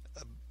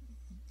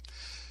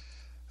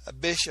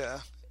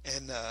 Abishai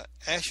and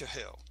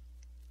Asahel.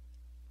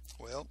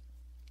 Well,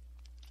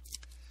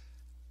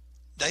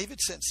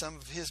 David sent some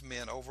of his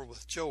men over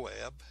with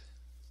Joab,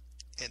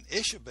 and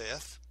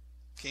Ishabeth,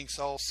 King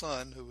Saul's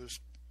son, who was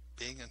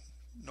being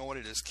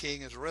anointed as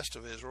king as the rest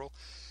of Israel,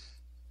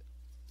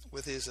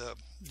 with his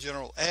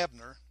general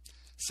Abner,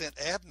 sent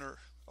Abner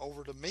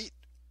over to meet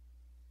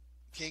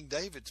King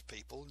David's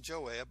people,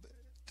 Joab,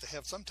 to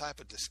have some type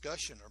of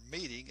discussion or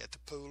meeting at the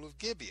pool of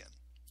Gibeon.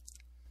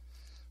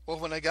 Well,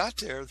 when they got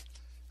there,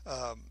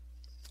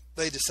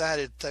 they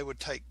decided they would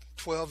take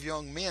 12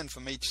 young men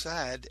from each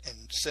side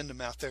and send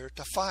them out there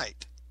to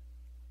fight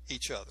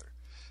each other.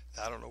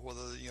 I don't know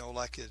whether,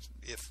 like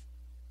if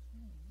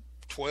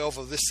 12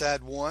 of this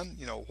side won,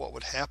 what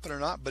would happen or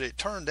not, but it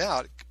turned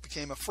out it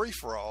became a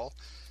free-for-all,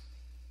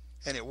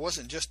 and it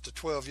wasn't just the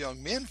 12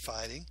 young men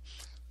fighting.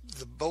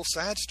 Both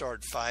sides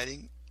started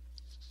fighting,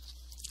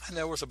 and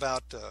there was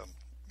about,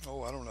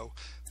 300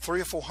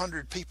 or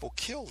 400 people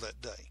killed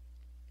that day.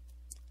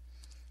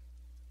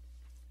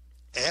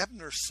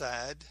 Abner's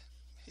side,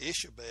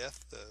 Ishabeth,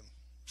 the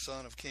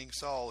son of King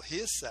Saul,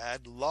 his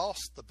side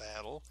lost the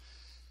battle,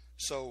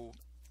 so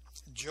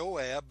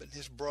Joab and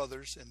his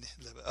brothers and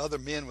the other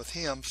men with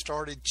him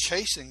started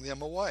chasing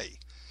them away.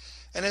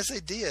 And as they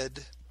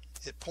did,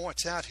 it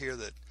points out here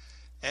that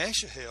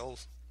Asahel,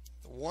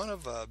 one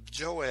of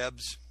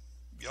Joab's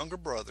younger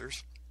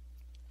brothers,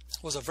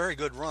 was a very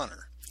good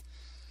runner.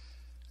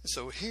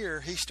 So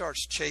here he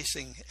starts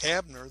chasing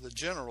Abner, the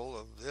general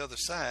of the other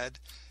side,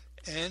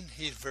 and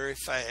he's very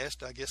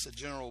fast. I guess the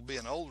general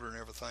being older and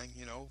everything,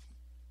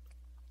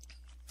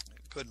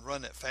 couldn't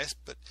run that fast,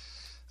 but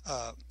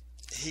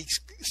he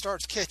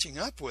starts catching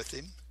up with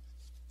him,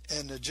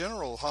 and the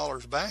general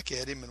hollers back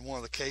at him in one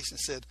of the cases and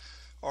said,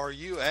 "Are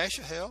you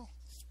Asahel?"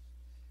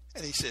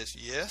 And he says,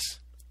 "Yes."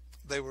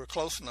 They were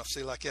close enough,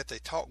 see, like that. They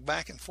talked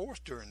back and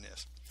forth during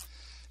this.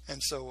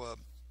 And so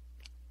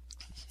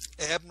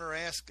Abner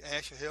asked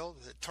Asahel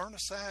to turn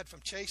aside from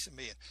chasing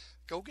me and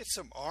go get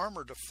some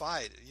armor to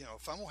fight.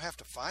 If I'm going to have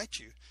to fight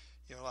you,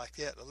 like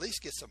that, at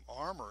least get some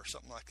armor or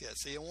something like that.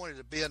 See, I wanted it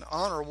to be an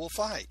honorable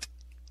fight.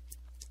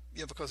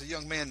 Because the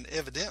young man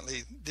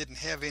evidently didn't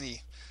have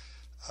any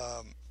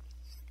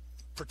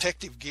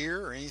protective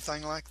gear or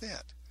anything like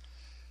that.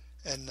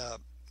 And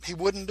he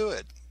wouldn't do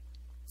it.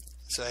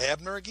 So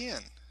Abner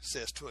again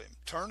says to him,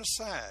 "Turn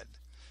aside."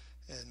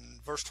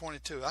 In verse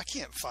 22, "I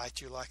can't fight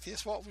you like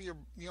this. What will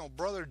your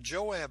brother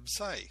Joab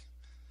say?"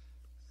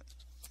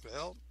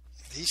 Well,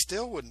 he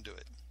still wouldn't do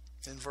it.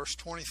 In verse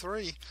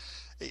 23,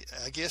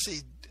 I guess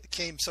he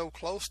came so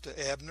close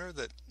to Abner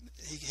that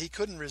he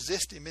couldn't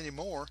resist him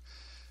anymore.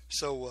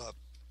 So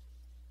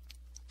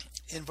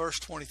in verse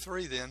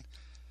 23 then,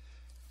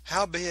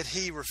 "Howbeit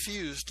he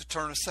refused to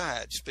turn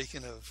aside,"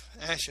 speaking of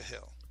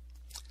Asahel.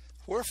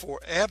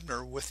 "Wherefore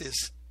Abner with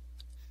his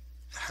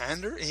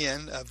hinder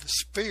end of the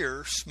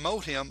spear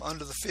smote him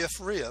under the 5th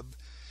rib,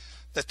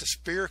 that the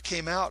spear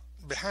came out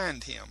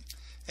behind him,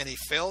 and he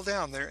fell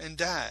down there and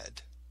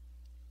died."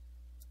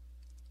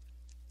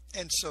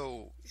 And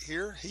so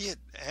here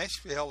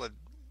Asahel had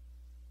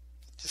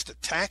just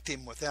attacked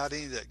him without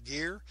any of that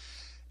gear,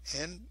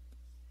 and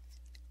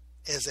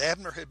as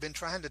Abner had been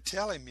trying to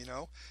tell him,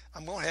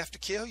 "I'm going to have to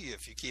kill you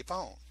if you keep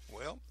on."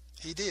 Well,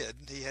 he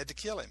did. He had to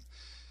kill him.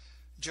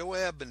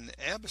 Joab and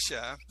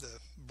Abishai,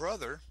 the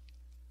brother,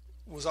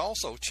 was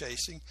also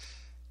chasing,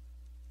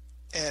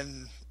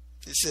 and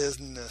it says,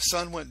 "And the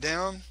sun went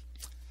down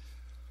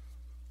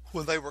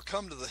when they were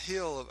come to the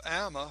hill of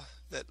Ammah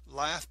that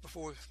lieth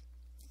before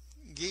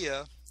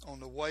Giah on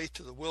the way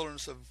to the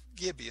wilderness of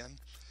Gibeon,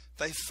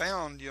 they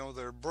found,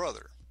 their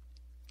brother."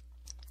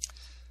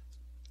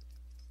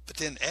 But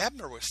then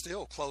Abner was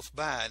still close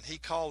by, and he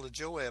called to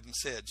Joab and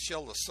said,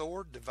 "Shall the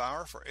sword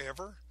devour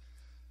forever?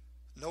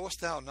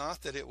 Knowest thou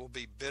not that it will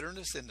be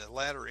bitterness in the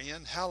latter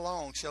end? How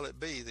long shall it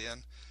be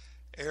then,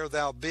 ere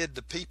thou bid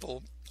the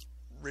people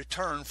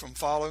return from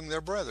following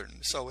their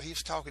brethren?" So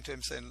he's talking to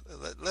him saying,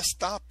 let's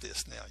stop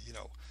this now,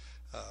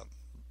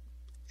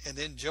 And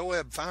then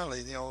Joab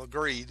finally,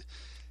 agreed,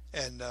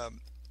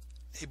 and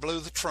he blew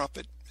the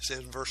trumpet. It says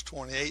in verse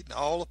 28, "And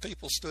all the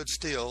people stood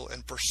still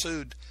and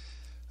pursued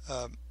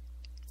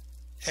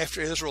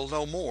after Israel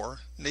no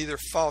more, neither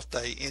fought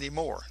they any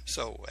more."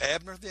 So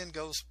Abner then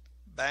goes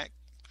back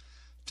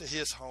to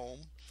his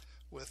home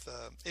with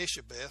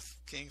Ishabeth,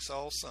 King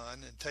Saul's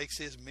son, and takes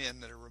his men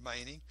that are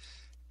remaining.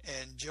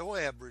 And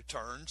Joab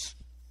returns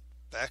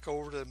back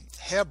over to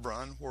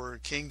Hebron, where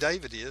King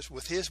David is,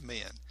 with his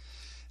men.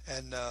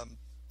 And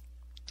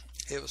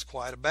it was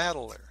quite a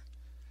battle there.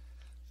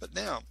 But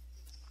now,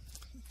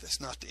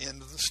 that's not the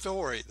end of the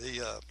story.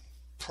 The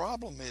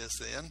problem is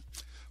then,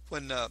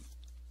 when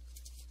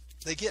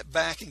they get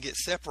back and get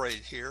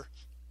separated here,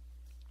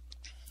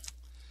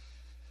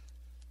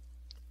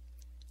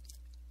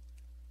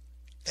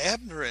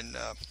 Abner and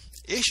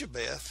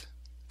Ishabeth,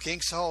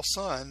 King Saul's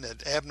son,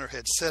 that Abner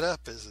had set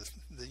up as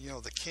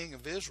the king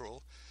of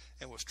Israel,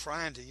 and was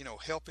trying to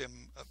help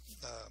him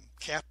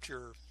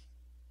capture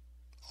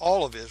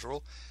all of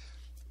Israel,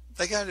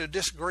 they got into a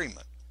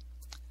disagreement.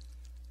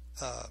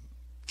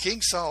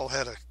 King Saul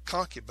had a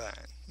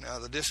concubine. Now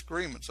the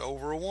disagreement's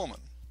over a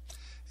woman.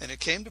 And it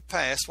came to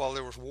pass, while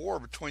there was war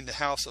between the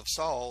house of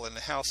Saul and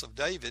the house of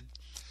David,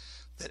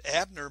 that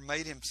Abner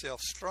made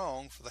himself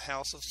strong for the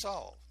house of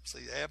Saul.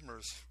 See,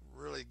 Abner's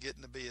really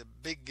getting to be a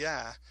big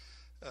guy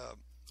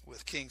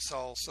with King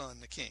Saul's son,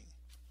 the king.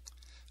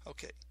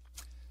 Okay.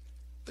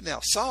 But now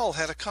Saul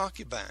had a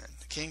concubine.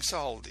 King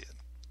Saul did.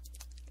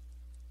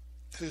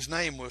 whose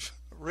name was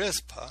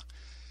Rizpah,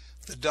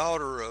 the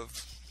daughter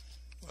of,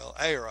 well,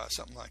 Arah,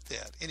 something like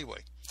that. Anyway,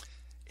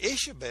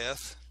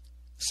 Ishabeth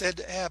said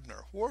to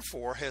Abner,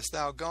 "Wherefore hast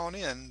thou gone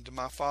in to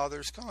my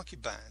father's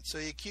concubine?" So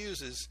he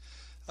accuses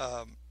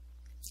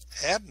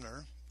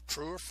Abner,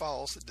 true or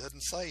false, it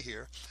doesn't say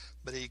here,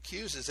 but he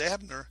accuses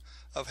Abner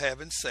of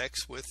having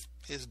sex with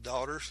his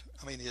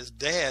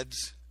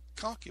dad's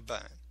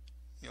concubine.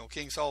 You know,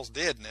 King Saul's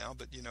dead now,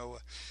 but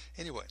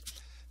anyway,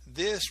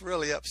 this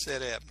really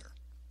upset Abner.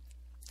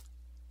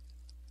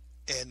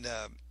 And,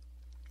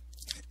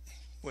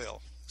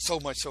 well, so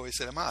much so he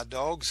said, "Am I a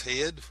dog's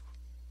head,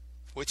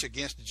 which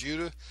against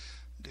Judah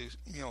do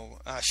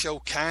I show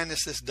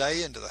kindness this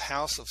day into the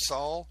house of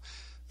Saul,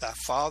 thy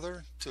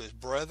father, to his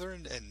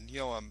brethren, and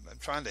I'm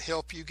trying to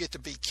help you get to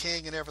be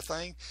king and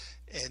everything,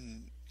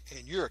 and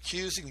you're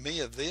accusing me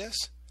of this?"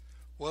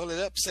 Well, it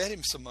upset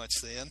him so much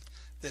then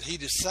that he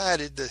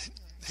decided that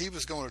he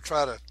was going to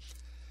try to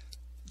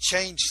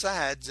change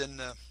sides in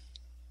the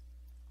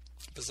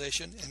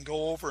position and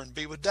go over and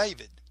be with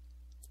David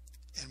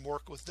and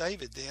work with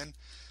David then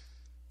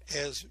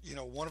as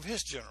one of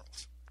his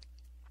generals.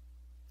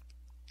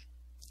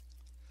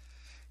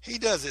 He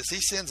does this.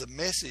 He sends a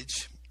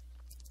message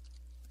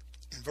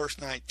in verse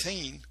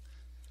 19.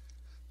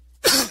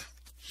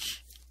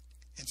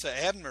 And so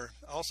Abner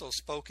also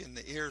spoke in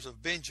the ears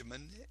of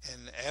Benjamin,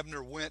 and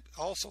Abner went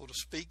also to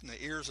speak in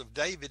the ears of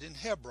David in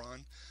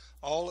Hebron,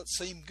 all that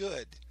seemed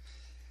good.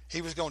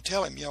 He was going to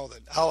tell him,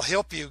 that I'll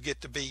help you get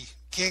to be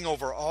king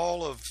over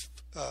all of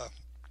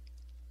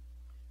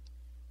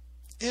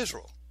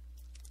Israel.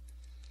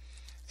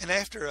 And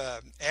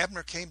after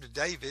Abner came to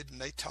David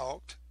and they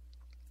talked,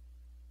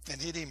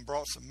 and he'd even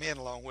brought some men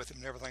along with him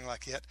and everything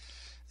like that,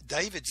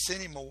 David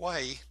sent him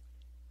away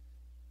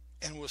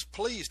and was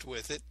pleased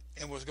with it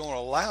and was going to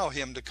allow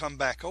him to come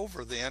back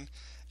over then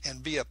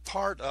and be a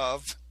part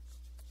of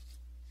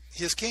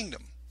his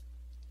kingdom.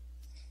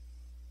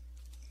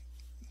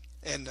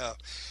 And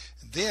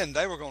then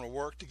they were going to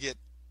work to get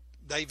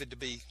David to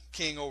be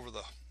king over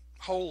the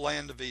whole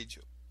land of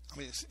Egypt.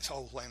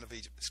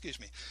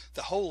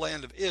 The whole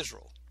land of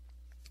Israel.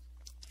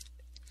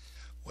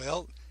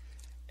 Well,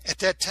 at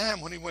that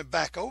time when he went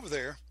back over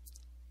there,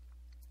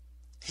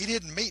 he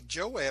didn't meet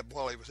Joab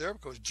while he was there,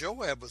 because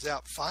Joab was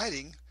out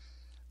fighting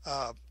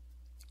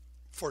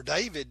for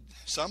David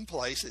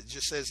someplace. It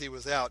just says he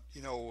was out,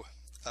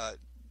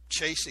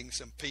 chasing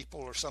some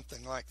people or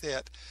something like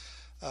that.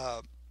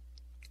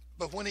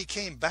 But when he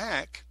came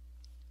back,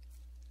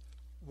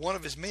 one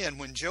of his men,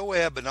 when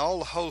Joab and all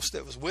the host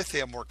that was with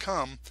him were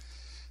come,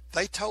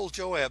 they told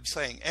Joab,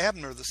 saying,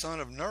 "Abner the son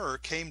of Ner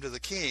came to the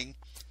king,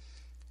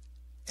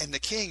 and the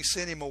king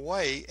sent him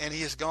away, and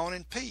he is gone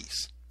in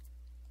peace."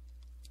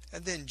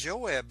 And then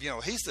Joab,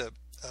 he's the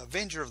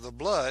avenger of the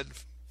blood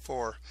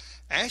for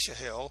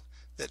Asahel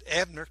that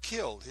Abner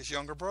killed, his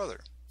younger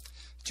brother.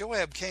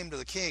 Joab came to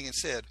the king and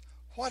said,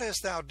 "What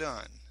hast thou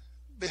done?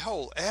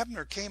 Behold,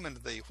 Abner came unto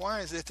thee.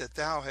 Why is it that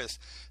thou hast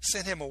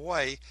sent him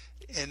away,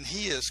 and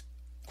he is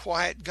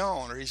quiet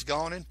gone, or he's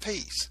gone in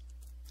peace?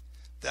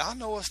 Thou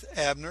knowest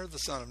Abner the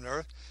son of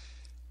Ner,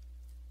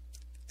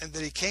 and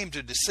that he came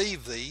to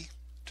deceive thee,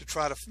 to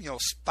try to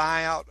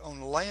spy out on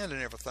the land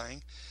and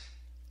everything.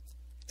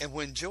 And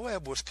when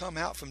Joab was come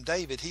out from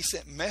David, he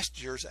sent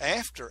messengers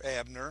after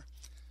Abner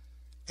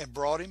and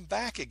brought him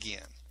back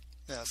again."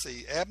 Now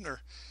see,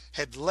 Abner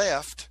had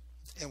left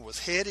and was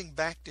heading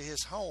back to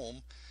his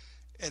home,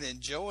 and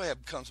then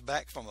Joab comes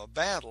back from a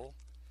battle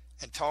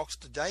and talks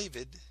to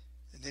David,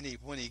 and then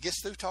when he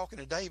gets through talking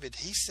to David,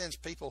 he sends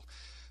people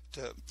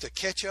to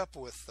catch up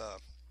with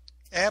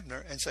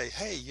Abner and say,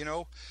 "Hey,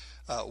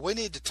 we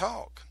need to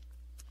talk."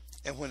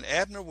 And when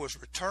Abner was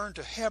returned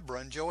to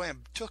Hebron,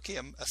 Joab took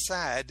him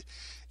aside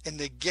in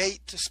the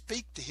gate to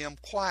speak to him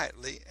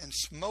quietly and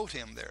smote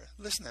him there.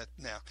 Listen to that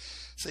now.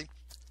 See,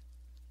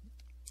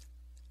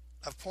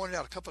 I've pointed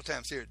out a couple of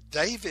times here,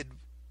 David,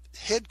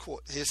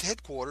 his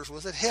headquarters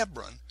was at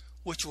Hebron,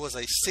 which was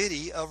a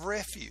city of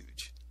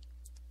refuge.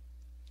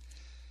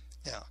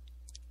 Now,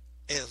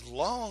 as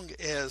long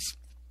as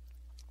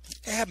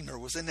Abner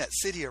was in that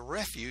city of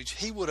refuge,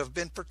 he would have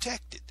been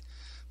protected.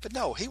 But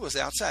no, he was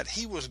outside.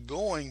 He was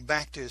going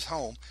back to his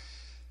home.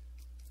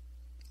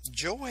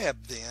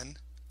 Joab then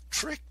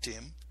tricked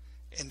him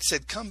and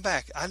said, "Come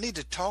back. I need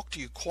to talk to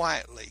you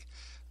quietly."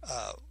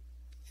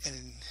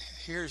 And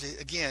here's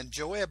it again.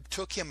 Joab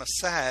took him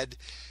aside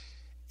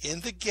in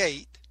the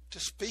gate to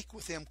speak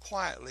with him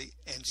quietly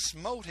and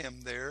smote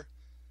him there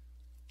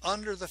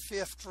under the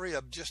fifth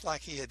rib, just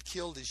like he had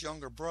killed his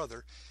younger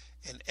brother.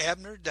 And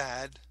Abner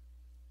died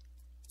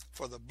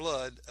for the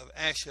blood of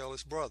Asahel,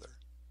 his brother.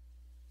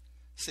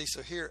 See,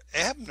 so here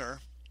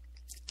Abner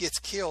gets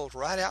killed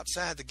right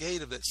outside the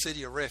gate of that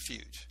city of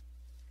refuge.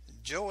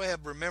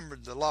 Joab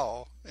remembered the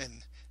law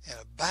and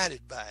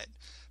abided by it,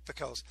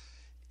 because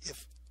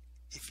if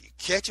you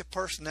catch a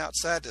person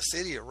outside the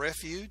city of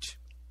refuge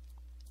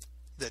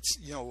that's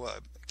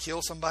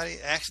kill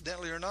somebody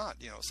accidentally or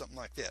not, something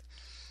like that,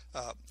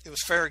 it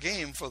was fair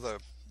game for the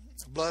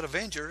blood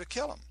avenger to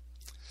kill him.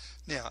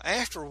 Now,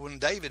 after when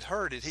David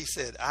heard it, he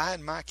said, I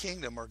and my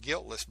kingdom are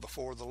guiltless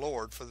before the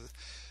Lord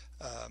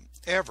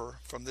ever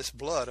from this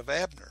blood of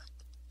Abner.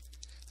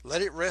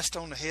 Let it rest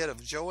on the head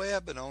of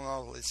Joab and on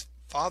all his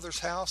father's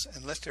house,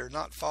 and let there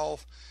not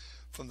fall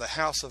from the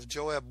house of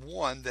Joab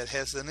one that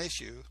has an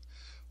issue,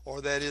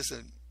 or that is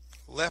a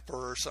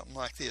leper or something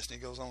like this. And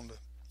he goes on to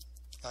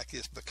like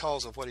this,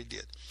 because of what he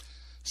did.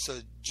 So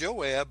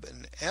Joab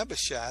and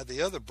Abishai,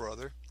 the other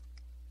brother,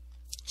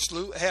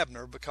 slew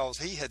Abner because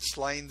he had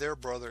slain their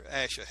brother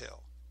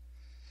Asahel.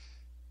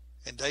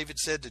 And David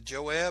said to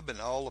Joab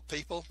and all the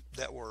people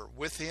that were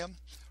with him,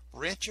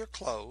 rent your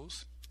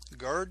clothes,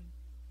 gird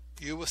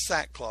you with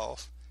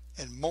sackcloth,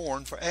 and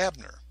mourn for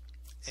Abner.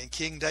 And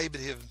King David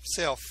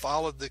himself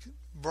followed the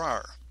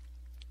bier.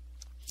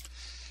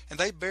 And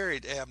they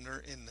buried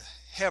Abner in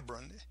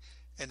Hebron,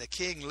 and the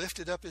king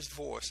lifted up his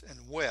voice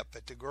and wept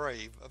at the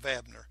grave of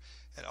Abner,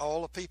 and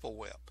all the people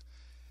wept.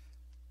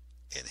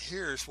 And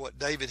here's what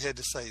David had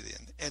to say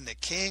then. And the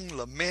king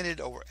lamented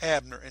over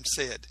Abner and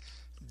said,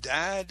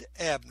 died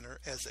Abner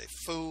as a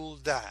fool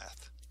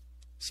dieth.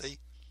 See,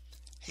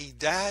 he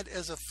died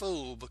as a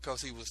fool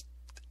because he was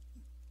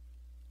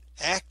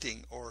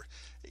acting, or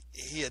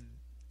he had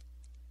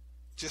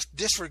just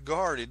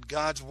disregarded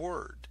God's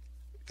word.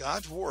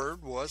 God's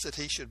word was that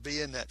he should be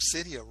in that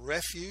city of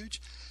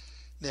refuge.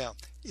 Now,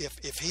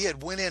 if he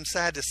had went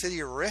inside the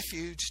city of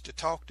refuge to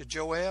talk to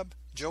Joab,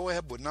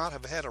 Joab would not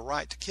have had a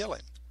right to kill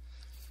him.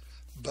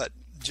 But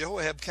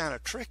Joab kind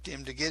of tricked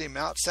him to get him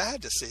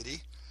outside the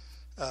city,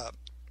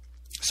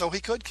 so he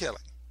could kill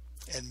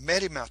him, and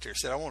met him out there,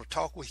 said, I want to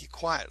talk with you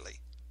quietly.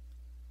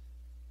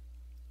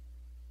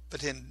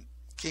 But then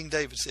King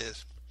David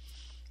says,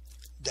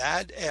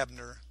 died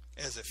Abner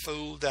as a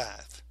fool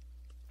dieth.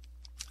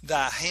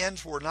 Thy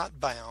hands were not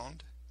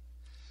bound,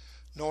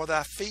 nor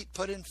thy feet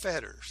put in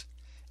fetters.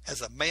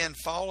 As a man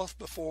falleth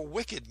before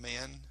wicked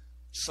men,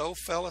 so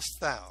fellest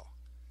thou.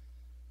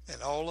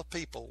 And all the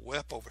people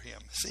wept over him.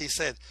 See,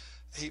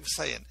 he was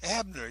saying,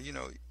 Abner,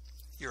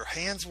 your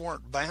hands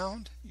weren't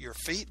bound, your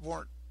feet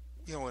weren't,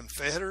 in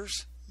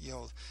fetters,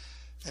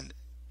 and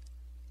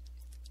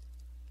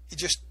you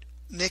just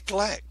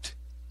neglect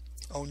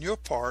on your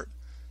part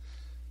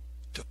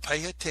to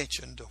pay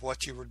attention to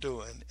what you were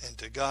doing and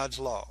to God's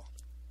law.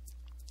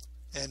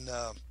 And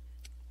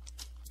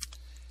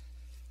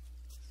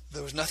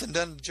there was nothing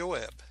done to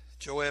Joab.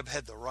 Joab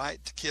had the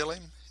right to kill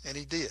him, and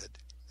he did.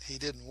 He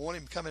didn't want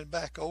him coming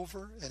back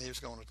over, and he was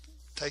going to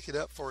take it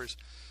up for his,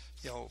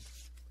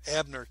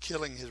 Abner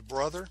killing his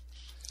brother.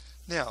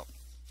 Now,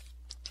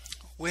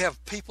 we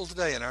have people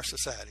today in our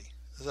society,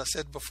 as I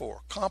said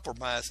before,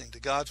 compromising to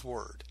God's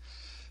word,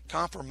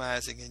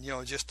 compromising, and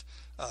just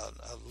a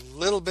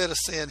little bit of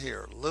sin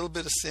here, a little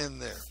bit of sin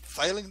there.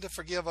 Failing to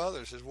forgive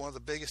others is one of the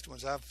biggest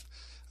ones I've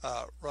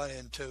run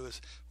into.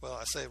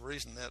 I say the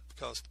reason that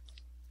because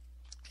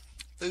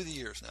through the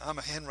years now, I'm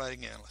a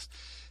handwriting analyst,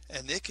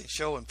 and it can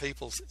show in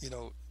people's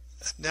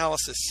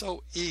analysis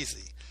so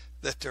easy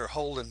that they're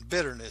holding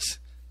bitterness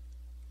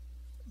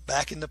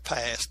back in the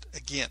past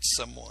against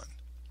someone.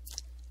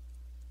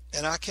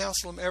 And I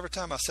counsel them every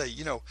time. I say,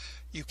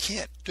 you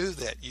can't do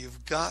that.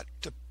 You've got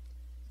to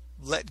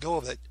let go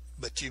of it,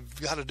 but you've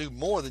got to do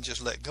more than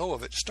just let go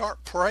of it.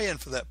 Start praying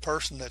for that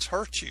person that's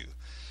hurt you.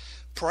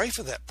 Pray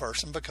for that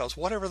person, because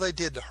whatever they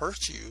did to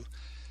hurt you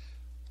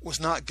was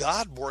not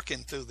God working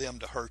through them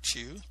to hurt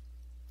you.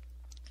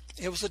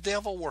 It was the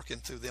devil working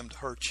through them to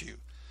hurt you.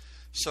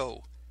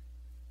 So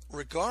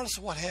regardless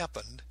of what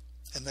happened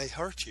and they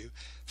hurt you,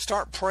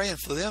 start praying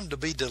for them to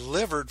be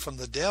delivered from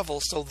the devil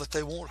so that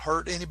they won't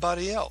hurt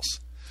anybody else,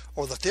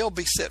 or that they'll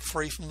be set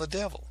free from the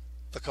devil,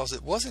 because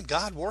it wasn't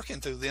God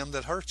working through them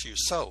that hurt you.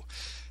 So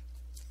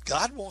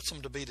God wants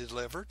them to be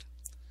delivered.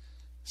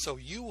 So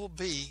you will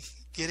be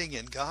getting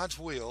in God's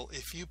will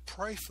if you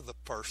pray for the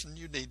person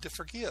you need to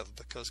forgive,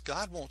 because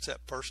God wants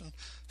that person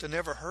to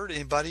never hurt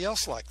anybody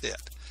else like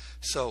that.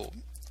 So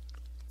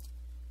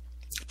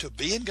to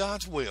be in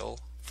God's will,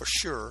 for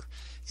sure,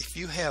 if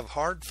you have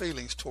hard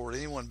feelings toward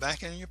anyone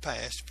back in your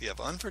past, if you have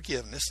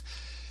unforgiveness,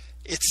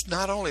 it's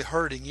not only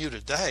hurting you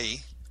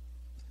today,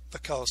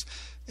 because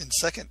in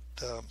 2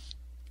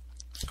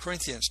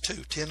 Corinthians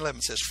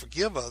 2:10-11 says,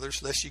 forgive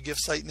others lest you give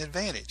Satan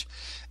advantage.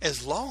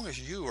 As long as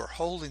you are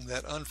holding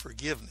that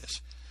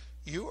unforgiveness,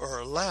 you are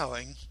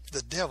allowing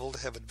the devil to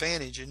have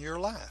advantage in your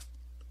life.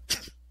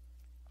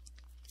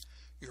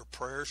 Your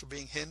prayers are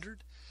being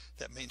hindered.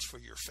 That means for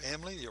your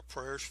family, your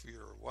prayers for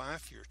your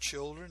wife, your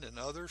children, and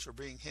others are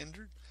being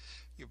hindered.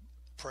 Your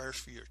prayers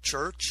for your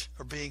church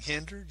are being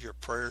hindered. Your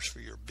prayers for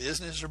your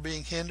business are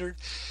being hindered.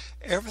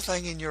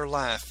 Everything in your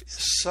life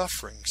is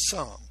suffering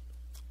some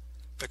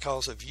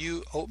because of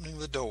you opening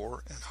the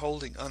door and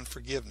holding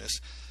unforgiveness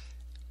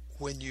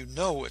when you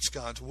know it's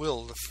God's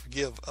will to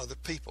forgive other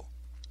people.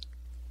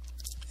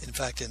 In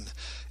fact, in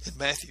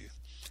Matthew,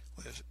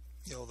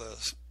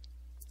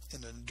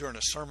 during the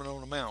Sermon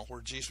on the Mount,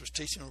 where Jesus was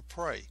teaching them to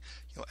pray,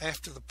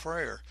 after the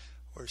prayer,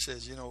 where it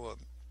says,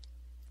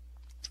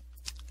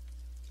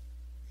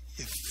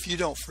 if you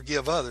don't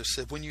forgive others,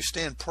 said when you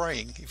stand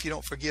praying, if you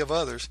don't forgive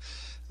others,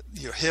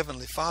 your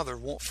Heavenly Father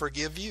won't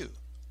forgive you.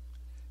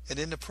 And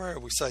in the prayer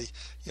we say,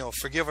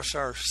 forgive us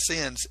our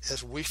sins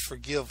as we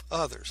forgive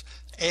others.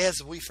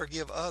 As we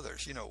forgive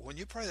others. When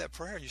you pray that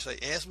prayer and you say,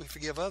 as we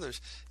forgive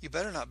others, you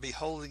better not be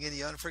holding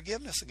any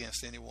unforgiveness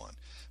against anyone,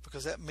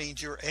 because that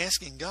means you're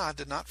asking God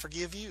to not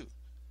forgive you.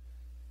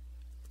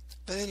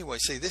 But anyway,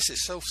 see, this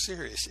is so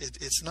serious.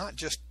 It's not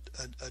just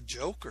a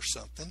joke or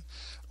something,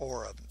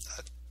 or a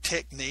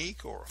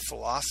technique or a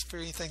philosophy or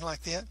anything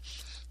like that.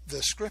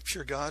 The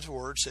Scripture, God's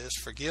Word, says,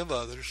 forgive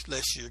others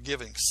lest you're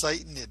giving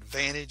Satan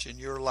advantage in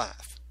your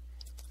life.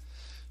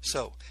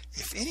 So,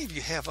 if any of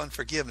you have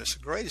unforgiveness,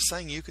 the greatest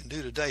thing you can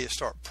do today is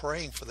start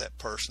praying for that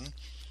person,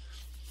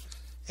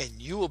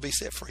 and you will be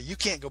set free. You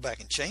can't go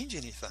back and change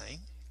anything,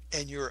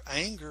 and your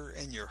anger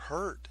and your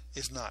hurt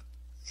is not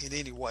in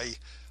any way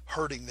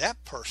hurting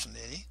that person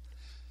any,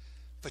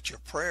 but your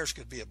prayers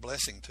could be a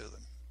blessing to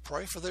them.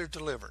 Pray for their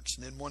deliverance,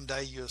 and then one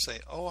day you'll say,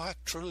 oh, I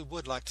truly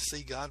would like to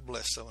see God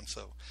bless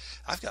so-and-so.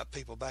 I've got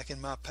people back in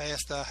my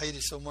past I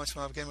hated so much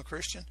when I became a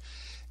Christian,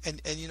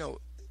 and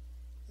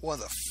one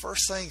of the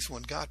first things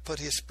when God put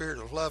His Spirit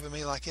of love in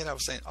me like that, I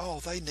was saying, oh,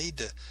 they need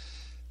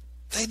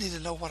to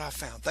know what I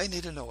found. They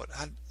need to know it.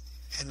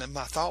 And then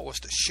my thought was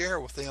to share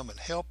with them and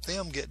help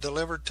them get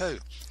delivered too.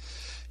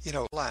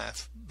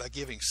 Life by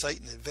giving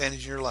Satan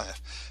advantage in your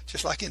life.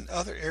 Just like in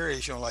other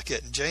areas, like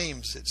that in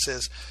James, it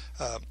says,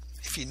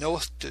 if you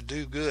knoweth to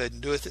do good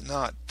and doeth it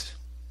not,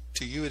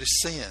 to you it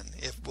is sin.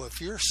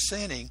 If you're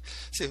sinning,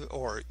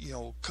 or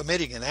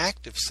committing an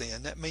act of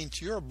sin, that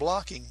means you're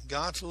blocking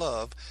God's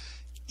love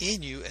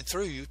in you and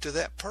through you to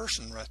that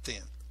person right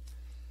then.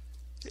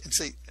 And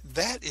see,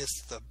 that is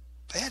the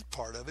bad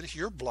part of it, is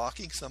you're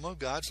blocking some of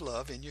God's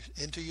love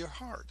into your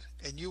heart,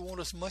 and you want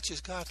as much as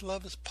God's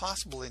love as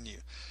possible in you.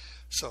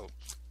 So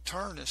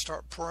turn and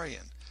start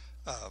praying.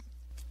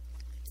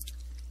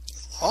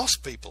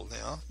 Lost people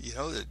now,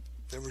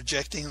 they're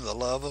rejecting the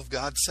love of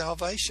God's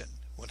salvation.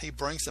 When He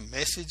brings the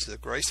message, the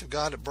grace of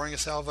God that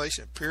brings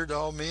salvation, appeared to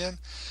all men.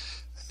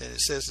 And then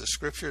it says the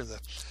Scripture, the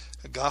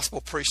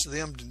gospel preached to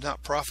them did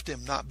not profit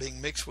them, not being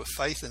mixed with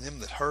faith in them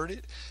that heard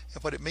it.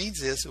 And what it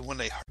means is that when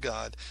they heard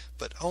God,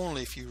 but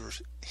only if you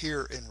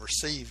hear and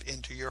receive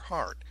into your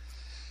heart.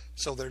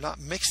 So they're not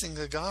mixing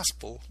the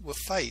gospel with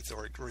faith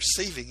or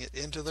receiving it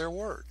into their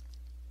word.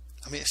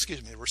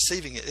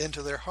 Receiving it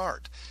into their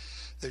heart.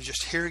 They're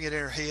just hearing it in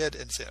their head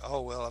and saying,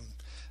 oh, well,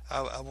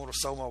 I want to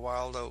sow my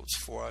wild oats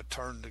before I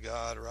turn to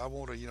God, or I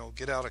want to,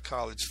 get out of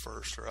college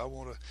first, or I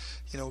want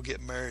to,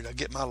 get married, I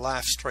get my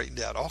life straightened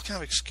out. All kind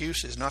of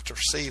excuses not to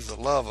receive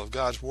the love of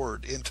God's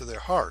Word into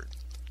their heart.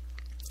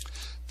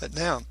 But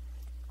now,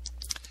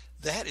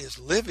 that is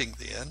living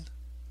then,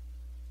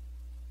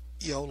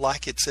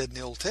 like it said in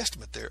the Old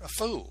Testament there, a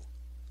fool.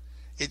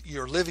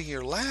 You're living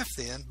your life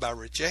then by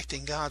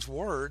rejecting God's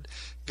Word.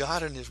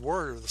 God and His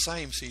Word are the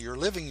same, so you're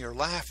living your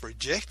life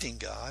rejecting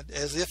God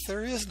as if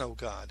there is no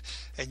God.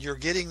 And you're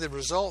getting the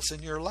results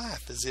in your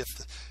life as if,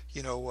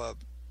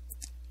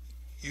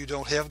 you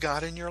don't have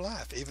God in your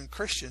life. Even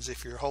Christians,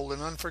 if you're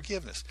holding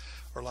unforgiveness.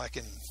 Or like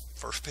in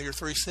 1 Peter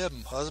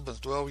 3:7,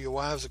 husbands, dwell with your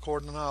wives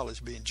according to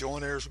knowledge, being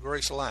joint heirs of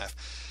grace of life,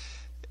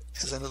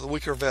 as unto the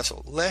weaker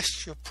vessel,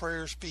 lest your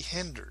prayers be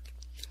hindered.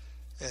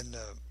 And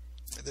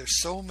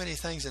there's so many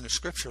things in the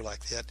Scripture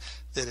like that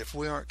if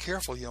we aren't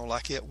careful,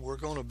 like that, we're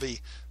going to be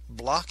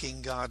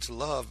blocking God's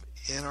love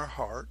in our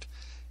heart,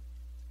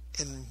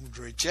 and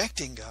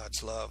rejecting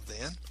God's love.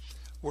 Then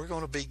we're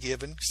going to be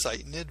giving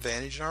Satan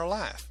advantage in our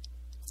life,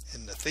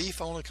 and the thief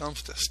only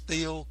comes to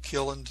steal,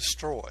 kill, and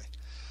destroy.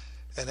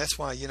 And that's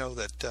why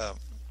that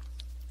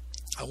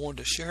I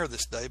wanted to share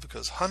this day,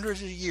 because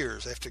hundreds of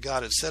years after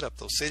God had set up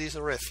those cities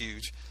of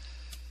refuge,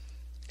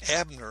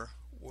 Abner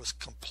was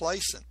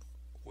complacent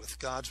with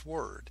God's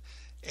Word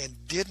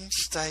and didn't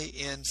stay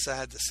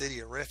inside the city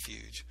of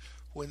refuge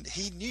when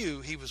he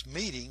knew he was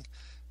meeting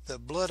the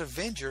blood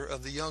avenger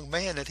of the young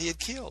man that he had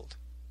killed.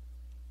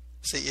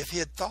 See, if he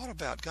had thought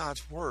about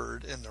God's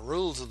Word and the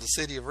rules of the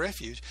city of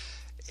refuge,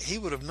 he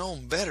would have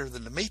known better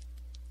than to meet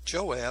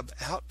Joab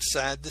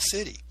outside the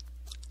city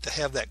to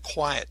have that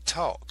quiet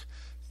talk.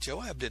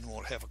 Joab didn't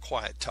want to have a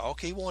quiet talk.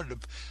 He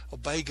wanted to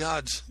obey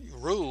God's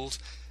rules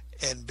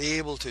and be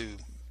able to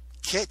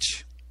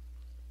catch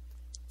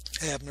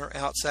Abner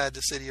outside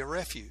the city of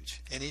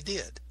refuge, and he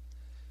did.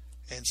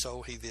 And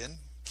so he then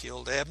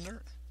killed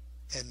Abner,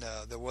 and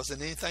there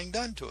wasn't anything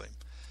done to him.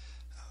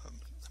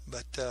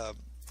 But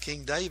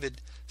King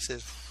David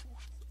says,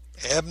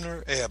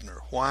 Abner, Abner,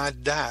 why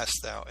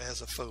diest thou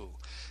as a fool?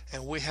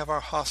 And we have our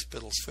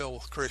hospitals filled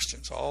with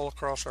Christians all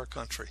across our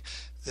country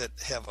that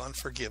have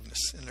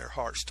unforgiveness in their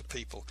hearts to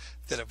people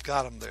that have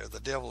got them there. The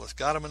devil has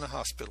got them in the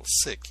hospital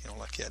sick,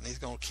 like that, and he's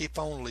going to keep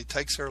on until he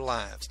takes their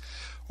lives.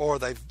 Or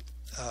they've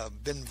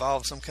been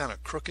involved in some kind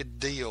of crooked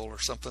deal or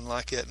something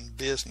like that in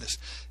business,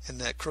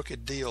 and that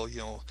crooked deal,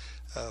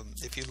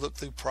 if you look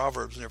through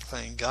Proverbs and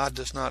everything, God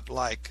does not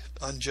like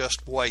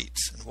unjust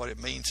weights. And what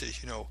it means is,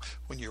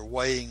 when you're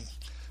weighing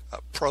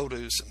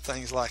produce and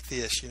things like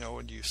this,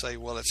 and you say,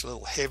 well, it's a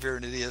little heavier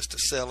than it is to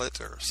sell it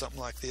or something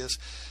like this,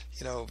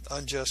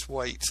 unjust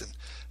weights and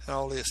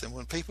all this. And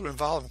when people are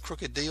involved in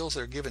crooked deals,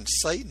 they're giving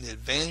Satan the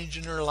advantage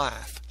in their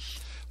life.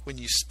 When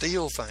you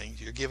steal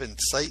things, you're giving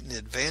Satan the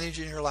advantage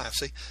in your life.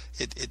 See,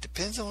 it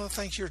depends on the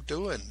things you're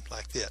doing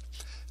like that.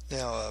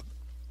 Now,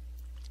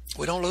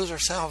 we don't lose our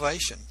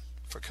salvation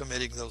for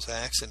committing those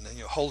acts and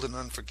holding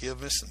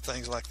unforgiveness and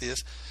things like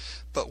this,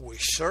 but we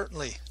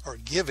certainly are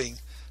giving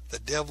the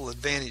devil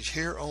advantage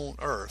here on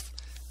earth,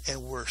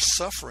 and we're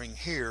suffering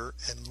here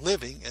and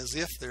living as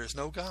if there is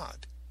no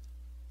God.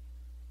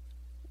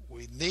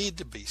 We need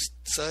to be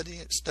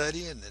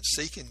studying and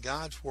seeking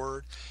God's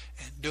word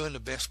and doing the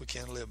best we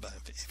can to live by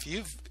it.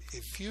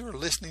 If you're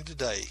listening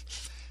today,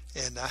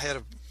 and I had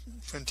a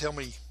friend tell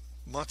me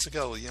months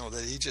ago,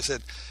 that he just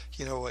said,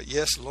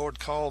 yes, the Lord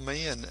called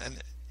me, and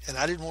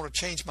I didn't want to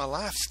change my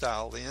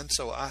lifestyle then,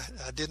 so I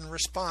didn't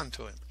respond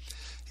to him.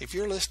 If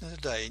you're listening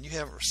today and you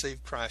haven't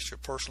received Christ, your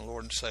personal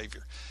Lord and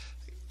Savior,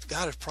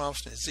 God has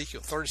promised in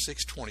Ezekiel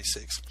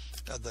 36:26,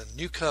 the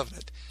new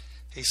covenant,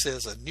 he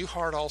says, a new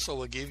heart also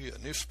will give you, a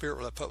new spirit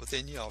will I put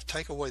within you. I'll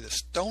take away the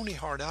stony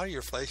heart out of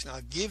your flesh, and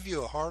I'll give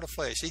you a heart of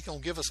flesh. He's going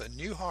to give us a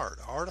new heart,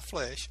 a heart of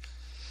flesh,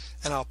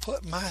 and I'll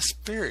put my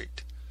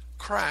spirit,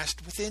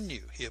 Christ, within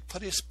you. He'll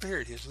put his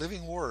spirit, his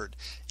living word,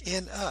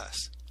 in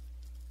us.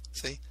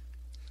 See?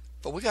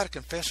 But we got to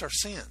confess our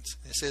sins.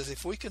 It says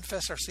if we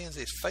confess our sins,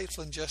 he's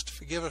faithful and just to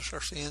forgive us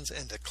our sins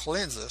and to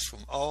cleanse us from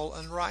all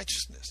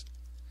unrighteousness.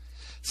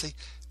 See,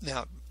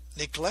 now,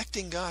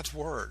 neglecting God's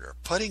word or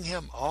putting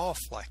him off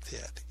like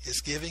that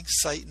is giving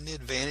Satan the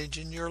advantage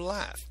in your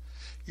life.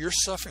 You're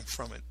suffering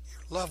from it.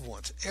 Your loved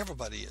ones,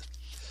 everybody is.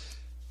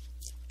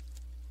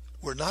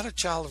 We're not a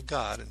child of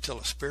God until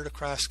the Spirit of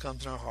Christ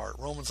comes in our heart.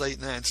 Romans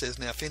 8:9 says,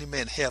 now if any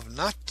man have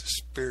not the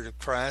Spirit of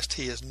Christ,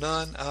 he is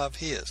none of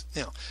his.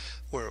 Now,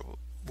 we're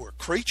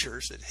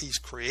creatures that he's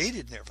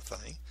created and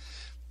everything,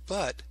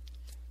 but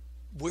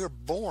we're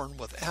born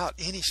without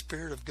any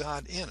Spirit of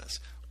God in us.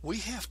 We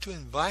have to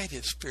invite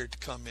his Spirit to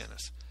come in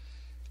us.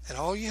 And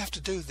all you have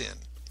to do then,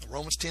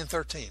 Romans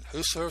 10:13,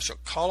 whosoever shall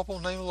call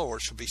upon the name of the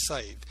Lord shall be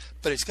saved.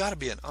 But it's got to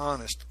be an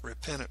honest,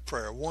 repentant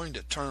prayer, wanting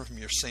to turn from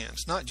your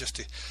sins, not just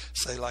to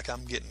say like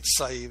I'm getting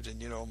saved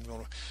and I'm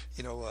going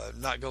to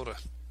not go to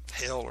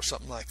hell or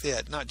something like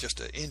that, not just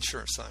an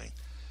insurance thing.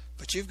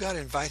 But you've got to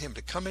invite him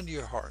to come into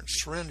your heart and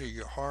surrender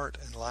your heart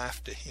and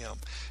life to him.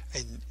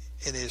 And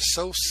it is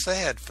so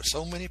sad for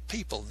so many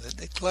people that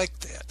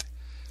neglect that.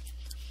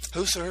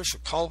 Whosoever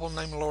shall call upon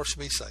the name of the Lord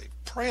shall be saved.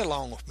 Pray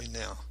along with me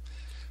now.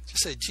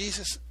 Just say,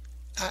 Jesus,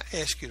 I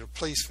ask you to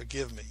please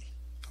forgive me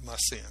of my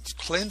sins.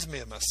 Cleanse me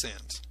of my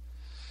sins.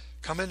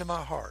 Come into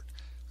my heart.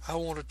 I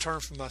want to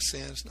turn from my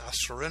sins, and I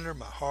surrender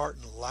my heart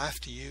and life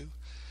to you.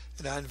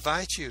 And I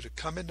invite you to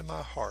come into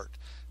my heart,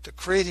 to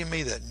create in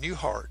me that new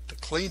heart, the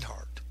clean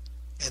heart,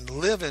 and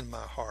live in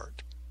my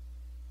heart.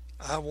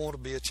 I want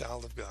to be a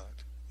child of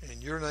God.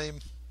 In your name,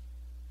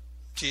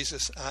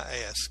 Jesus,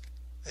 I ask.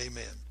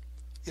 Amen.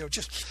 It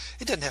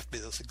doesn't have to be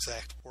those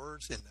exact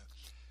words.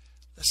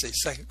 Let's see,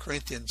 2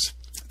 Corinthians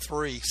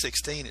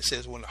 3:16, it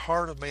says, when the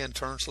heart of man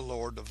turns to the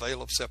Lord, the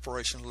veil of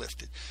separation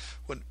lifted.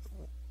 When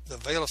the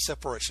veil of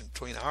separation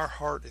between our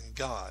heart and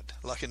God,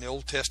 like in the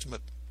Old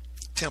Testament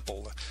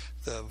temple,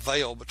 the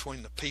veil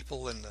between the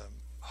people and the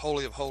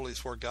Holy of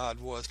Holies where God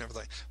was and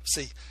everything.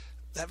 See,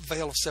 that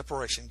veil of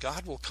separation,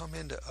 God will come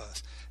into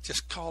us,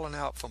 just calling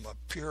out from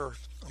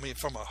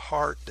from a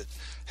heart that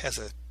has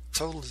a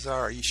total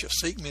desire. You shall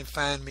seek me and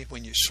find me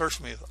when you search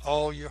me with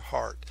all your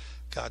heart.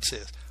 God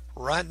says,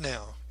 right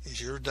now is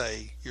your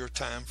day, your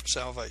time for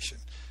salvation.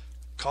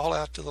 Call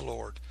out to the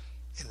Lord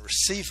and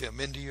receive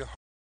him into your heart.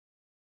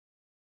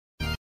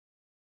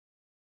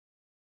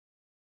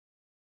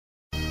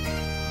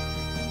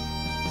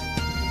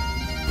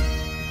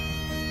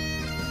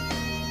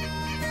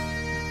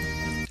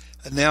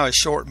 And now a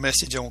short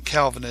message on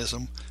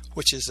Calvinism,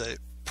 which is a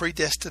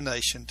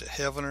predestination to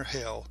heaven or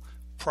hell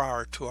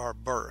prior to our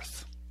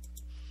birth.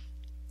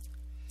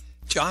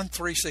 John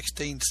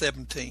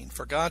 3:16-17,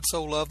 for God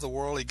so loved the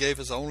world, he gave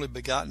his only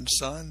begotten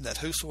Son, that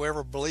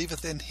whosoever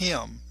believeth in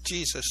him,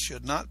 Jesus,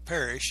 should not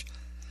perish,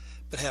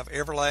 but have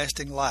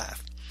everlasting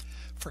life.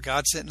 For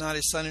God sent not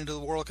his Son into the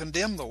world to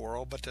condemn the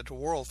world, but that the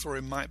world through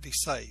him might be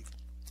saved.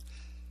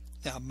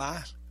 Now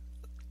my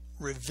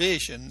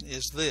revision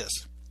is this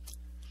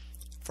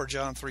for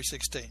John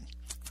 3:16.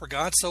 For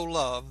God so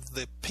loved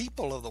the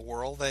people of the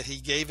world that he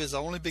gave his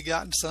only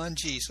begotten Son,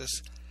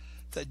 Jesus,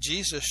 that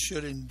Jesus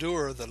should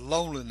endure the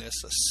loneliness,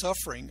 the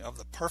suffering of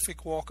the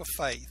perfect walk of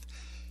faith,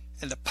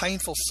 and the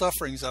painful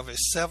sufferings of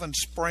his 7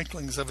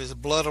 sprinklings of his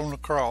blood on the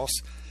cross,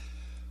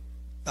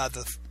 by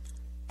the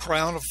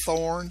crown of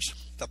thorns,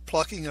 the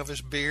plucking of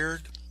his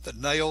beard, the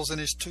nails in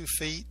his 2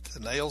 feet, the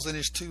nails in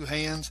his 2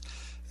 hands,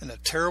 and the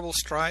terrible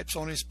stripes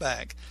on his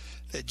back,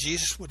 that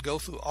Jesus would go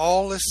through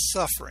all this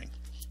suffering.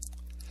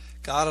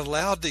 God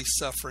allowed these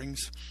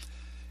sufferings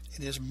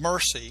in his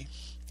mercy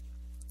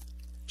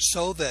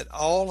so that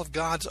all of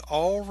God's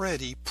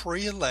already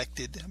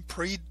pre-elected and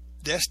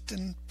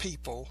predestined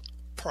people,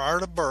 prior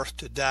to birth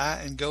to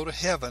die and go to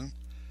heaven,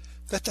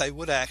 that they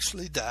would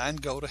actually die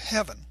and go to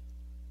heaven.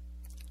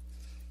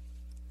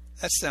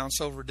 That sounds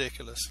so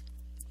ridiculous.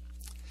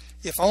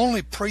 If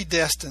only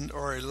predestined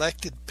or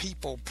elected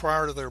people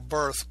prior to their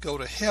birth go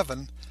to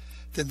heaven,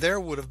 then there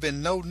would have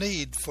been no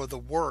need for the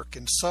work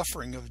and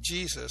suffering of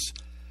Jesus.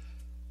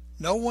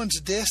 No one's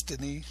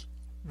destiny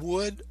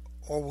would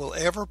or will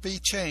ever be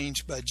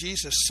changed by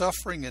Jesus'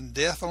 suffering and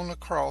death on the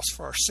cross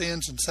for our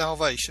sins and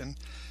salvation,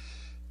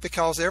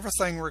 because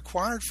everything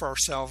required for our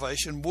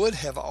salvation would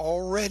have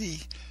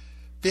already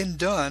been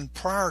done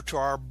prior to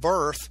our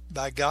birth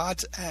by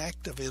God's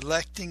act of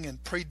electing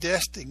and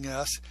predestining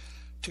us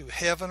to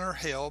heaven or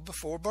hell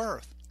before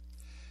birth.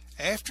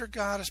 After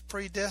God has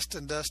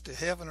predestined us to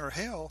heaven or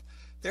hell,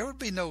 there would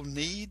be no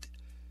need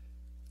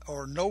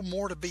or no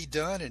more to be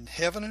done in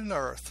heaven and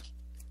earth.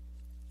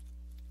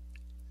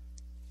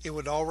 It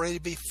would already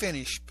be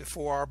finished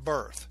before our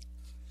birth.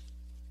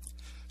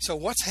 So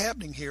what's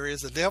happening here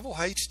is the devil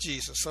hates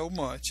Jesus so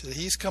much that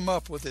he's come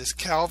up with this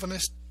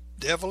Calvinist,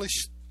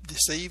 devilish,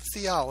 deceived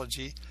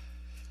theology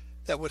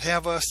that would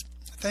have us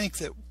think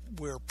that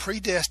we're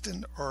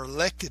predestined or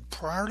elected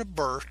prior to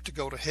birth to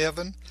go to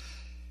heaven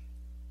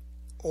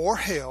or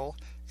hell,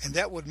 and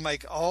that would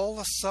make all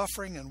the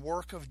suffering and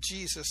work of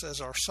Jesus as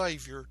our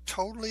Savior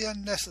totally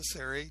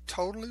unnecessary,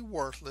 totally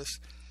worthless,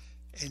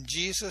 and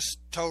Jesus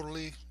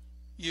totally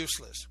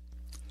useless.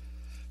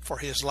 For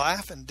his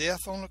life and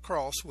death on the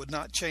cross would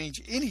not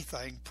change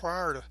anything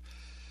prior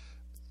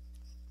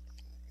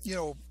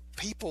to,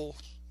 people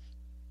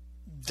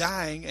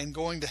dying and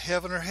going to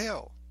heaven or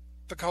hell,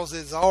 because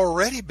it's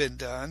already been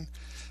done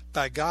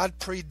by God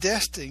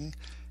predestining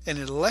and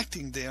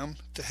electing them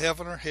to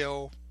heaven or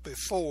hell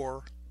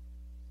before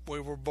we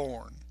were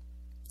born.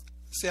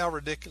 See how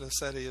ridiculous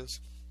that is?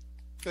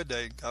 Good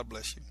day. God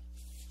bless you.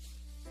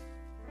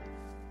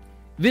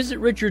 Visit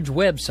Richard's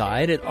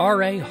website at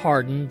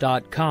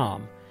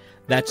rahardin.com.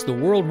 That's the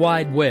World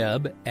Wide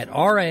Web at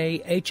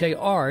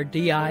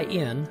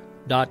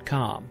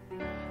rahardin.com.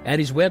 At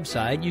his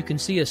website, you can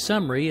see a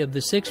summary of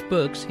the 6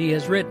 books he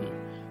has written,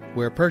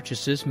 where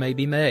purchases may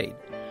be made.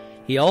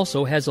 He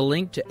also has a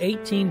link to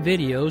 18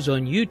 videos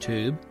on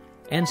YouTube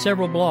and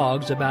several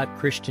blogs about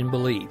Christian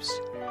beliefs.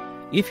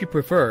 If you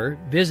prefer,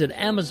 visit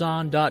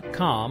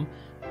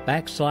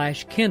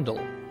amazon.com/Kindle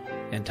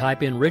and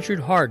type in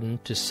Richard Hardin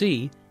to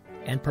see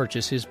and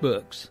purchase his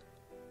books.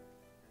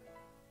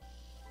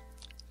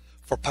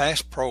 For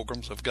past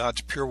programs of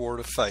God's Pure Word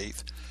of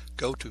Faith,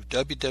 go to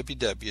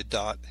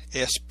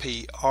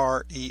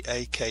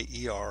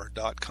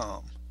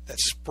www.spreaker.com.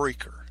 That's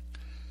Spreaker.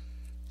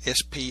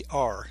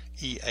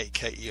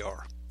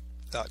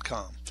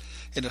 Spreaker.com.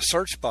 In the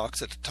search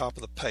box at the top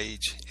of the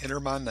page, enter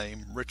my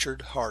name,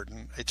 Richard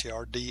Hardin,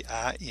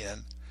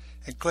 Hardin,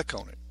 and click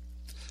on it.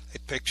 A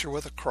picture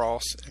with a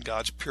cross and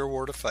God's Pure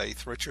Word of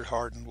Faith, Richard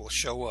Hardin, will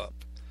show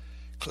up.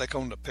 Click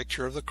on the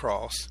picture of the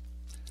cross.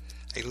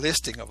 A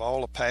listing of all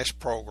the past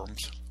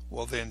programs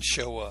will then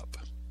show up.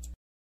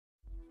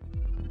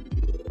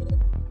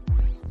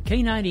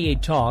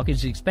 K98 Talk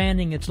is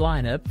expanding its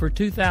lineup for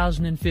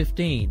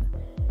 2015.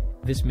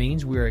 This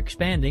means we're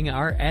expanding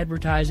our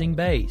advertising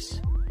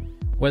base.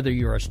 Whether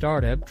you're a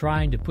startup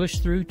trying to push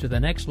through to the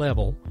next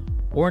level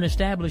or an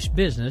established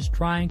business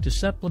trying to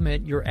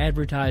supplement your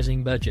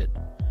advertising budget,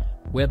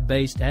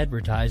 web-based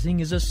advertising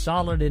is a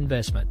solid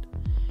investment.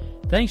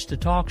 Thanks to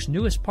Talk's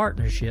newest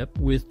partnership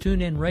with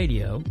TuneIn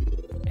Radio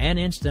and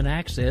instant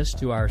access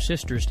to our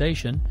sister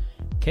station,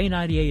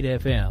 K98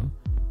 FM,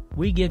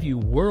 we give you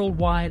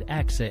worldwide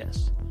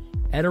access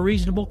at a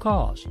reasonable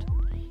cost.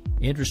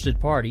 Interested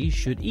parties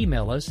should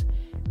email us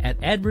at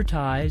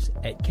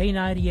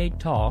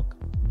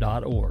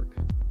advertise@k98talk.org.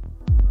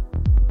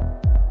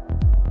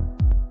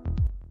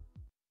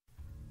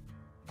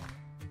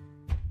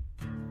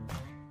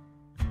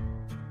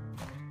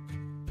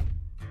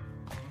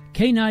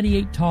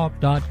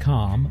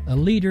 K98talk.com, a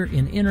leader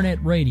in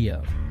internet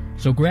radio.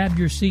 So grab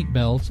your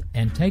seatbelts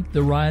and take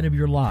the ride of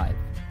your life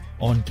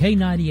on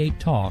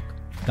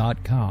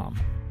K98talk.com.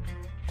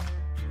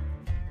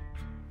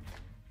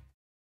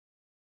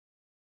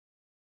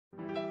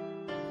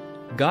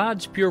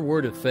 God's Pure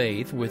Word of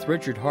Faith with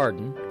Richard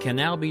Hardin can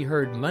now be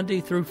heard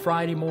Monday through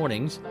Friday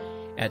mornings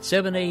at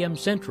 7 a.m.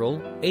 Central,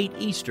 8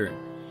 Eastern,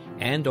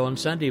 and on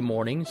Sunday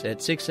mornings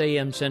at 6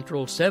 a.m.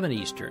 Central, 7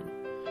 Eastern.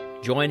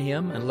 Join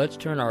him and let's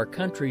turn our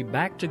country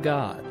back to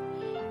God.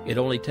 It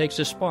only takes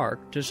a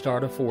spark to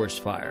start a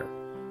forest fire.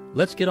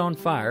 Let's get on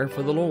fire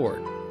for the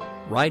Lord,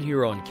 right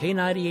here on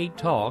K98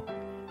 Talk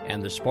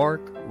and the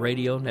Spark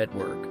Radio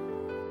Network.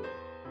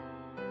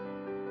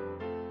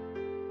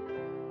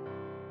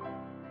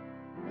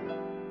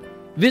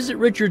 Visit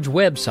Richard's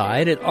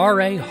website at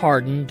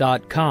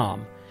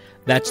rahardin.com.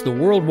 That's the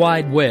World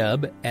Wide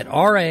Web at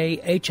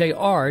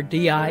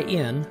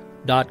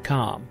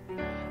rahardin.com.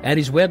 At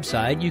his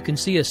website, you can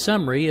see a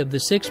summary of the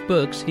 6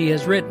 books he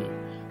has written,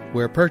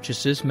 where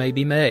purchases may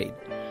be made.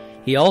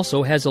 He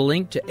also has a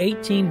link to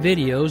 18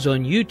 videos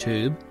on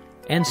YouTube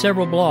and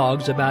several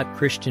blogs about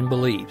Christian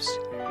beliefs.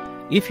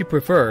 If you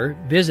prefer,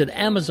 visit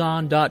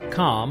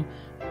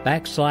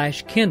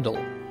Amazon.com/Kindle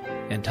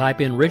and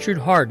type in Richard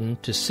Hardin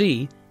to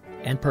see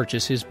and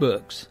purchase his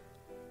books.